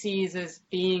she sees as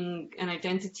being an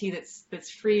identity that's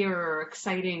freer or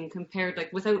exciting compared,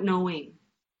 like, without knowing.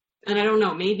 And I don't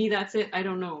know, maybe that's it, I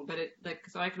don't know, but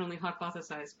so I can only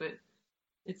hypothesize, but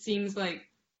it seems like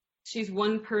she's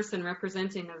one person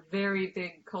representing a very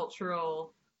big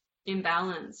cultural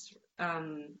imbalance,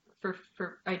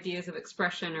 for ideas of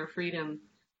expression or freedom,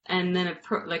 and then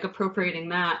appropriating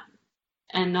that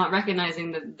and not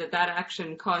recognizing that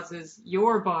action causes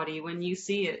your body, when you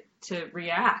see it, to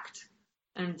react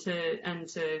and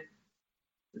to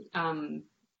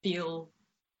feel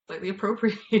slightly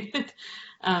appropriated,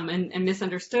 and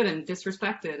misunderstood and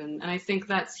disrespected. And I think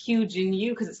that's huge in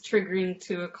you, because it's triggering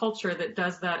to a culture that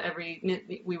does that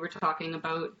we were talking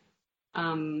about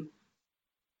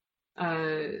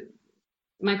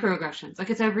microaggressions, like,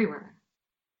 it's everywhere.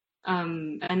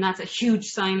 And that's a huge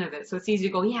sign of it. So it's easy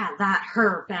to go, yeah,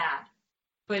 her bad,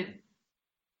 but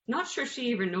not sure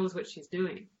she even knows what she's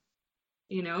doing.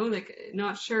 Like,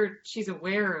 not sure she's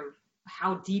aware of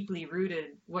how deeply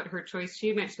rooted what her choice.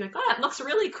 She might just be like, oh, that looks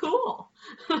really cool.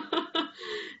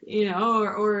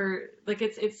 or like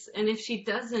it's, and if she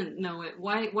doesn't know it,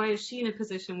 why is she in a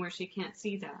position where she can't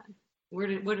see that?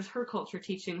 What is her culture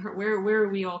teaching her? Where are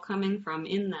we all coming from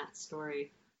in that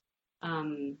story?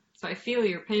 So I feel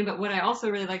your pain, but what I also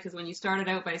really liked is when you started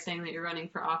out by saying that you're running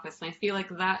for office, and I feel like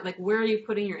that, like, where are you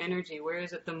putting your energy? Where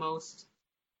is it the most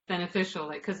beneficial?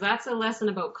 Like, because that's a lesson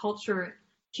about culture,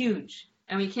 huge.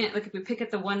 And we can't, like, if we pick at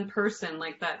the one person,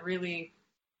 like, that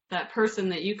person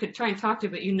that you could try and talk to,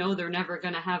 but they're never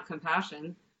going to have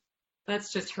compassion.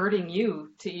 that's just hurting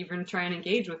you to even try and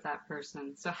engage with that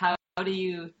person. So how do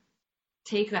you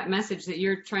take that message that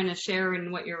you're trying to share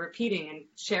and what you're repeating and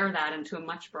share that into a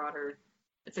much broader,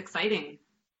 it's exciting,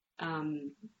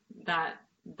 um, that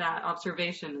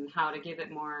observation and how to give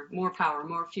it more power,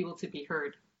 more fuel to be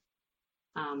heard,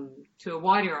 to a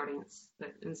wider audience,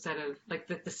 that instead of like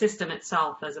the system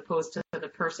itself as opposed to the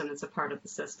person as a part of the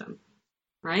system,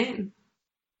 right?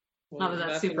 Not Well, that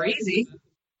that's super easy.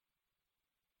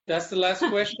 that's the last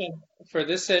question for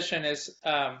this session is,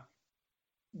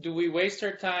 do we waste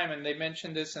our time? And they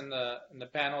mentioned this in the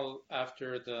panel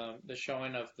after the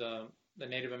showing of the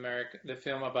Native American, the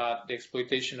film about the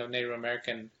exploitation of Native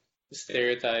American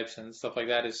stereotypes and stuff like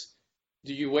that. Is,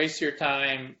 do you waste your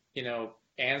time,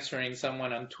 answering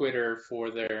someone on Twitter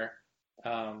for their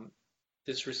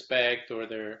disrespect or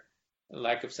their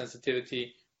lack of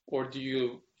sensitivity, or do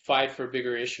you fight for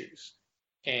bigger issues?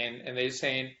 And they're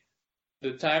saying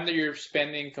the time that you're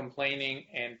spending complaining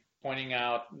and pointing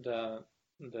out the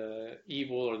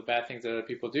evil or the bad things that other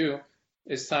people do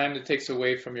is time that takes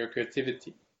away from your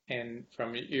creativity and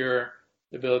from your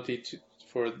ability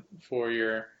for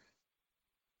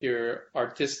your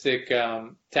artistic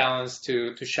talents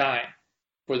to shine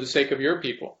for the sake of your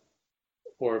people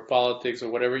or politics or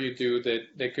whatever you do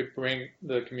that could bring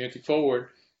the community forward.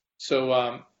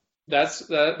 So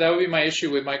that would be my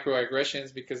issue with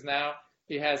microaggressions, because now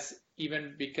it has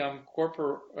even become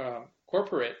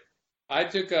corporate. I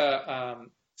took a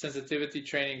sensitivity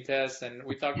training test, and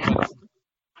we talked about this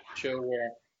show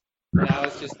where now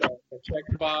it's just a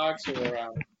checkbox or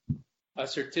a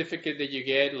certificate that you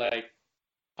get, like,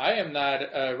 I am not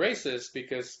a racist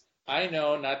because I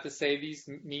know not to say these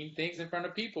mean things in front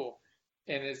of people,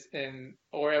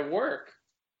 or at work.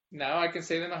 Now I can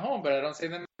say them at home, but I don't say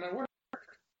them at work.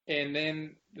 And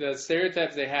then the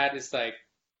stereotypes they had is like,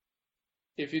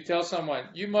 if you tell someone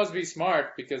you must be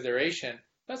smart because they're Asian,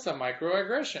 that's a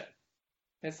microaggression.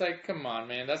 It's like, come on,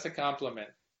 man, that's a compliment.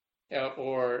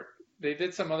 Or they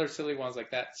did some other silly ones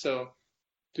like that. So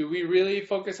do we really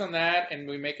focus on that and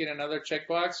we make it another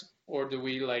checkbox, or do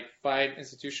we like fight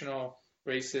institutional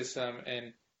racism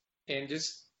and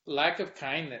just lack of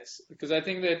kindness? Because I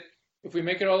think that if we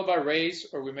make it all about race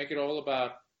or we make it all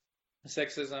about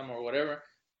sexism or whatever,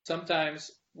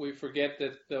 sometimes we forget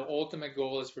that the ultimate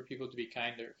goal is for people to be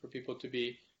kinder, for people to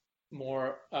be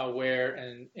more aware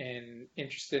and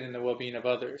interested in the well-being of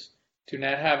others, to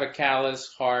not have a callous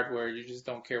heart where you just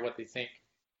don't care what they think.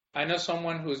 I know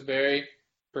someone who's very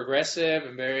progressive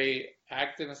and very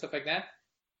active and stuff like that,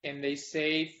 and they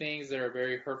say things that are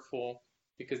very hurtful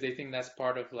because they think that's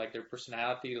part of like their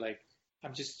personality, like,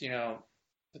 I'm just, a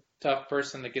tough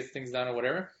person that gets things done or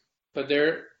whatever, but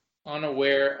they're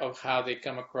unaware of how they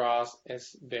come across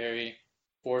as very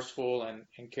forceful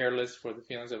and careless for the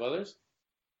feelings of others.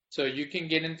 So you can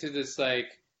get into this like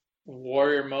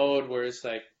warrior mode where it's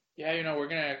like, yeah, we're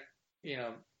gonna,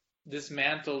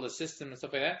 dismantle the system and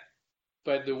stuff like that.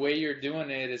 But the way you're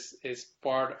doing it is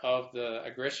part of the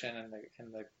aggression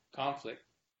and the conflict.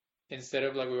 Instead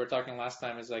of, like we were talking last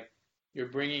time, is like you're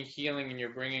bringing healing and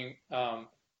you're bringing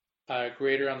a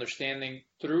greater understanding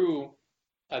through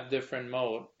a different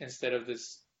mode instead of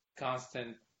this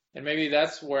constant. And maybe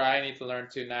that's where I need to learn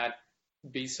to not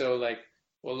be so like,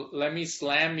 well, let me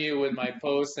slam you with my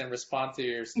post and respond to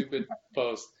your stupid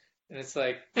post. And it's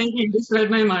like, thank you, you just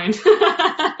read my mind.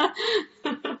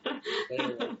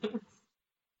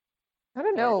 I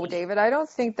don't know, David. I don't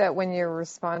think that when you're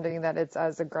responding that it's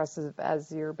as aggressive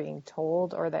as you're being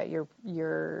told, or that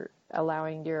you're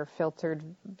allowing your filtered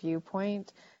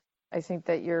viewpoint. I think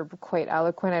that you're quite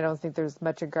eloquent. I don't think there's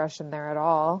much aggression there at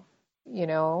all.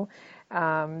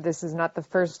 This is not the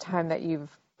first time that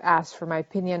you've asked for my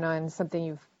opinion on something,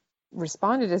 you've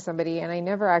responded to somebody, and I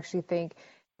never actually think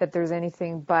that there's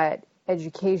anything but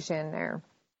education there.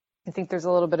 I think there's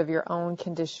a little bit of your own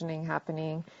conditioning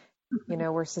happening,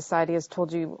 where society has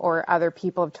told you or other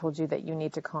people have told you that you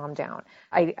need to calm down.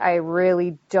 I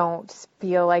really don't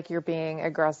feel like you're being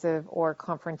aggressive or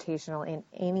confrontational in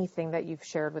anything that you've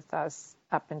shared with us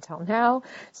up until now.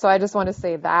 So I just want to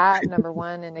say that, number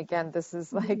one. And again, this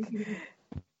is like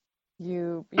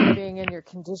you being in your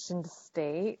conditioned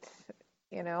state,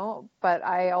 but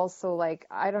I also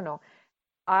I don't know.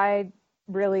 I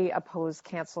really oppose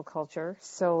cancel culture.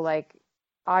 So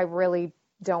I really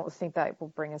don't think that will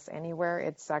bring us anywhere.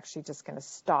 It's actually just going to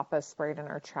stop us right in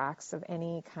our tracks of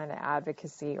any kind of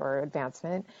advocacy or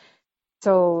advancement.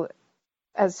 So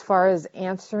as far as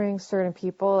answering certain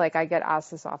people, I get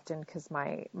asked this often because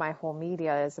my whole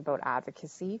media is about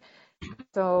advocacy.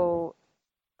 So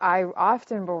I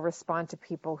often will respond to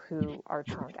people who are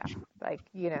tone deaf,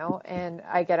 and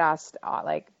I get asked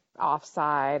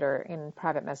offside or in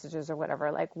private messages or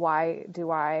whatever, like, why do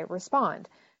I respond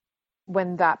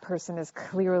when that person is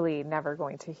clearly never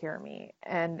going to hear me?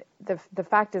 And the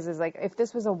fact is like, if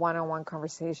this was a one-on-one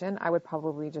conversation, I would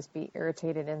probably just be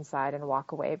irritated inside and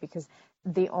walk away, because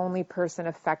the only person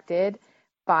affected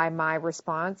by my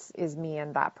response is me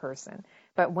and that person.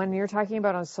 But when you're talking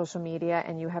about on social media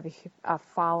and you have a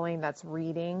following that's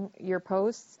reading your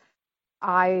posts,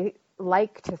 I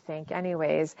like to think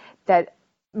anyways that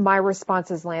my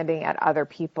response is landing at other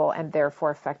people and therefore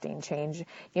affecting change.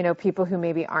 You know, people who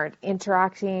maybe aren't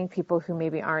interacting, people who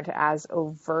maybe aren't as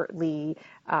overtly,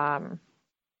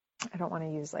 I don't want to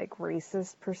use like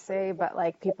racist per se, but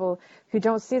like people who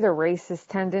don't see the racist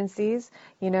tendencies,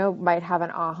 you know, might have an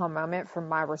aha moment from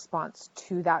my response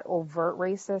to that overt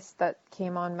racist that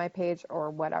came on my page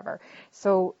or whatever.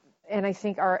 So, and I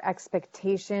think our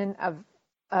expectation of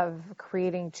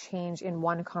creating change in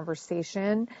one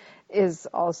conversation is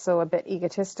also a bit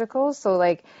egotistical. So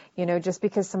like, you know, just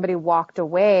because somebody walked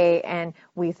away and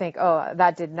we think, oh,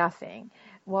 that did nothing.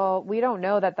 Well, we don't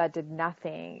know that did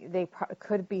nothing. They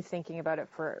could be thinking about it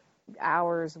for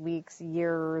hours, weeks,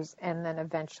 years, and then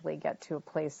eventually get to a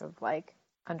place of like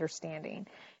understanding.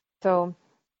 So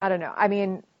I don't know. I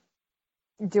mean,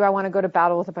 do I want to go to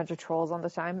battle with a bunch of trolls all the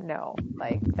time? No,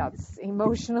 like that's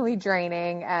emotionally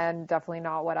draining and definitely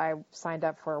not what I signed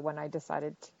up for when I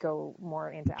decided to go more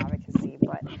into advocacy.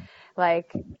 But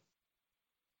like,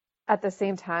 at the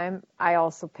same time, I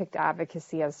also picked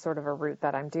advocacy as sort of a route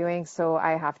that I'm doing. So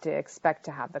I have to expect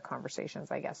to have the conversations,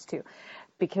 I guess, too.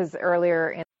 Because earlier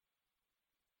in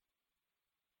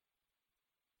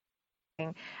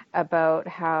about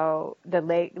how the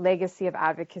legacy of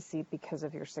advocacy because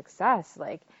of your success,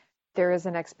 like there is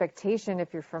an expectation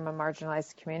if you're from a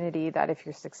marginalized community that if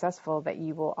you're successful that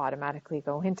you will automatically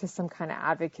go into some kind of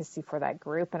advocacy for that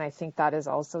group. And I think that is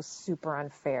also super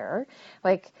unfair.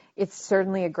 Like it's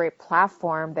certainly a great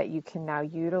platform that you can now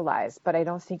utilize, but I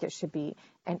don't think it should be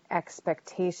an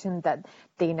expectation that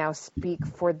they now speak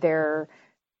for their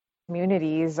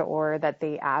communities or that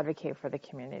they advocate for the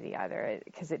community either,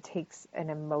 because it takes an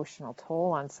emotional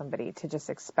toll on somebody to just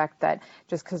expect that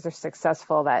just because they're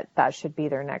successful that should be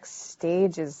their next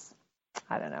stage is,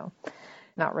 I don't know,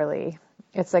 not really.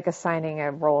 It's like assigning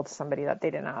a role to somebody that they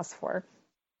didn't ask for.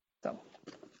 So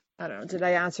I don't know, did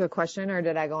I answer a question or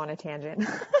did I go on a tangent?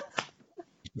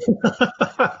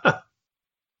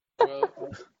 Well,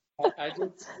 I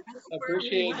just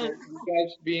appreciate you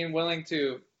guys being willing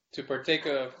to partake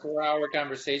a 4-hour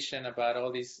conversation about all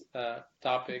these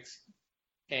topics,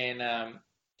 and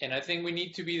I think we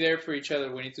need to be there for each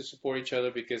other. We need to support each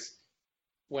other because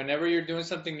whenever you're doing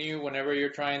something new, whenever you're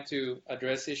trying to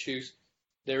address issues,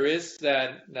 there is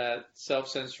that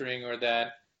self-censoring or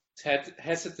that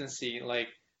hesitancy. Like,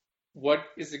 what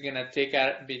is it gonna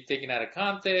be taken out of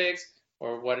context,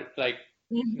 or what? Like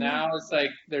now, it's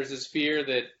like there's this fear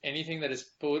that anything that is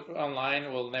put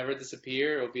online will never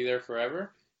disappear; it'll be there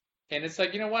forever. And it's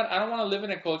like, you know what? I don't want to live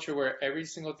in a culture where every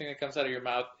single thing that comes out of your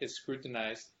mouth is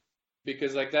scrutinized,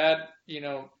 because like that, you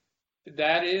know,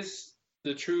 that is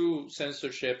the true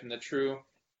censorship and the true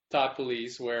thought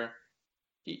police, where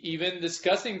even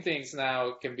discussing things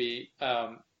now can be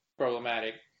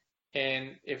problematic.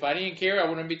 And if I didn't care, I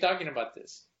wouldn't be talking about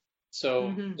this.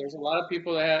 So there's a lot of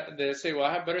people that say, well,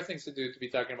 I have better things to do to be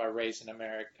talking about race in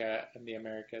America and the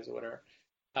Americas or whatever.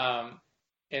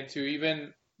 And to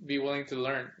even be willing to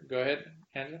learn. Go ahead,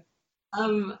 Angela.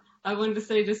 I wanted to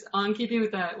say, just on keeping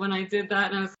with that, when I did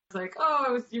that and I was like,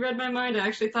 oh, you read my mind, I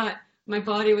actually thought my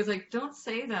body was like, don't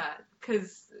say that,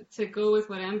 because to go with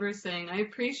what Amber is saying, I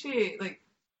appreciate like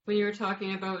when you were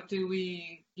talking about, do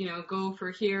we, you know, go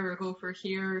for here or go for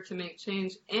here to make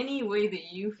change? Any way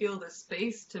that you feel the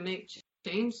space to make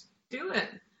change, do it.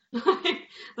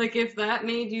 Like if that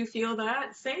made you feel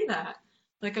that, say that.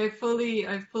 Like I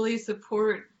fully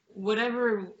support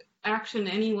whatever action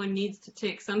anyone needs to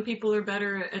take. Some people are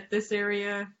better at this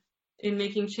area in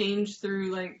making change through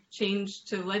like change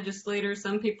to legislators.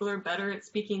 Some people are better at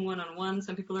speaking one-on-one.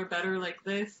 Some people are better like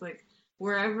this. Like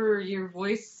wherever your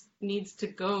voice needs to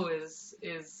go is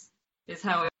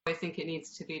how I think it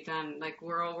needs to be done. Like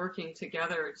we're all working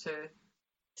together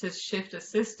to shift a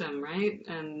system, right?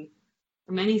 And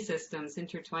many systems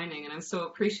intertwining. And I'm so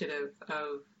appreciative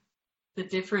of the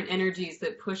different energies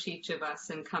that push each of us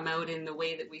and come out in the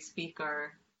way that we speak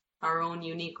our own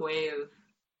unique way of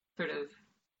sort of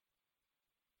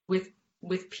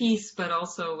with peace, but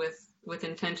also with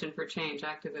intention for change,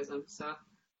 activism. So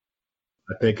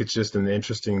I think it's just an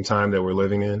interesting time that we're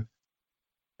living in.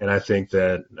 And I think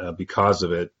that because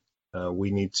of it,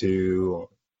 we need to,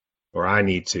 or I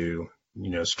need to, you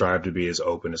know, strive to be as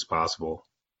open as possible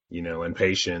and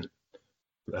patient,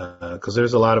 because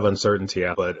there's a lot of uncertainty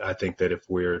out. But I think that if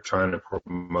we're trying to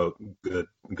promote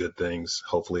good things,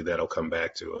 hopefully that'll come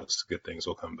back to us. Good things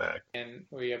will come back. And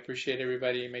we appreciate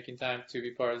everybody making time to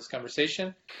be part of this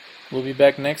conversation. We'll be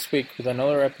back next week with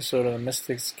another episode of The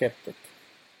Mystic Skeptic.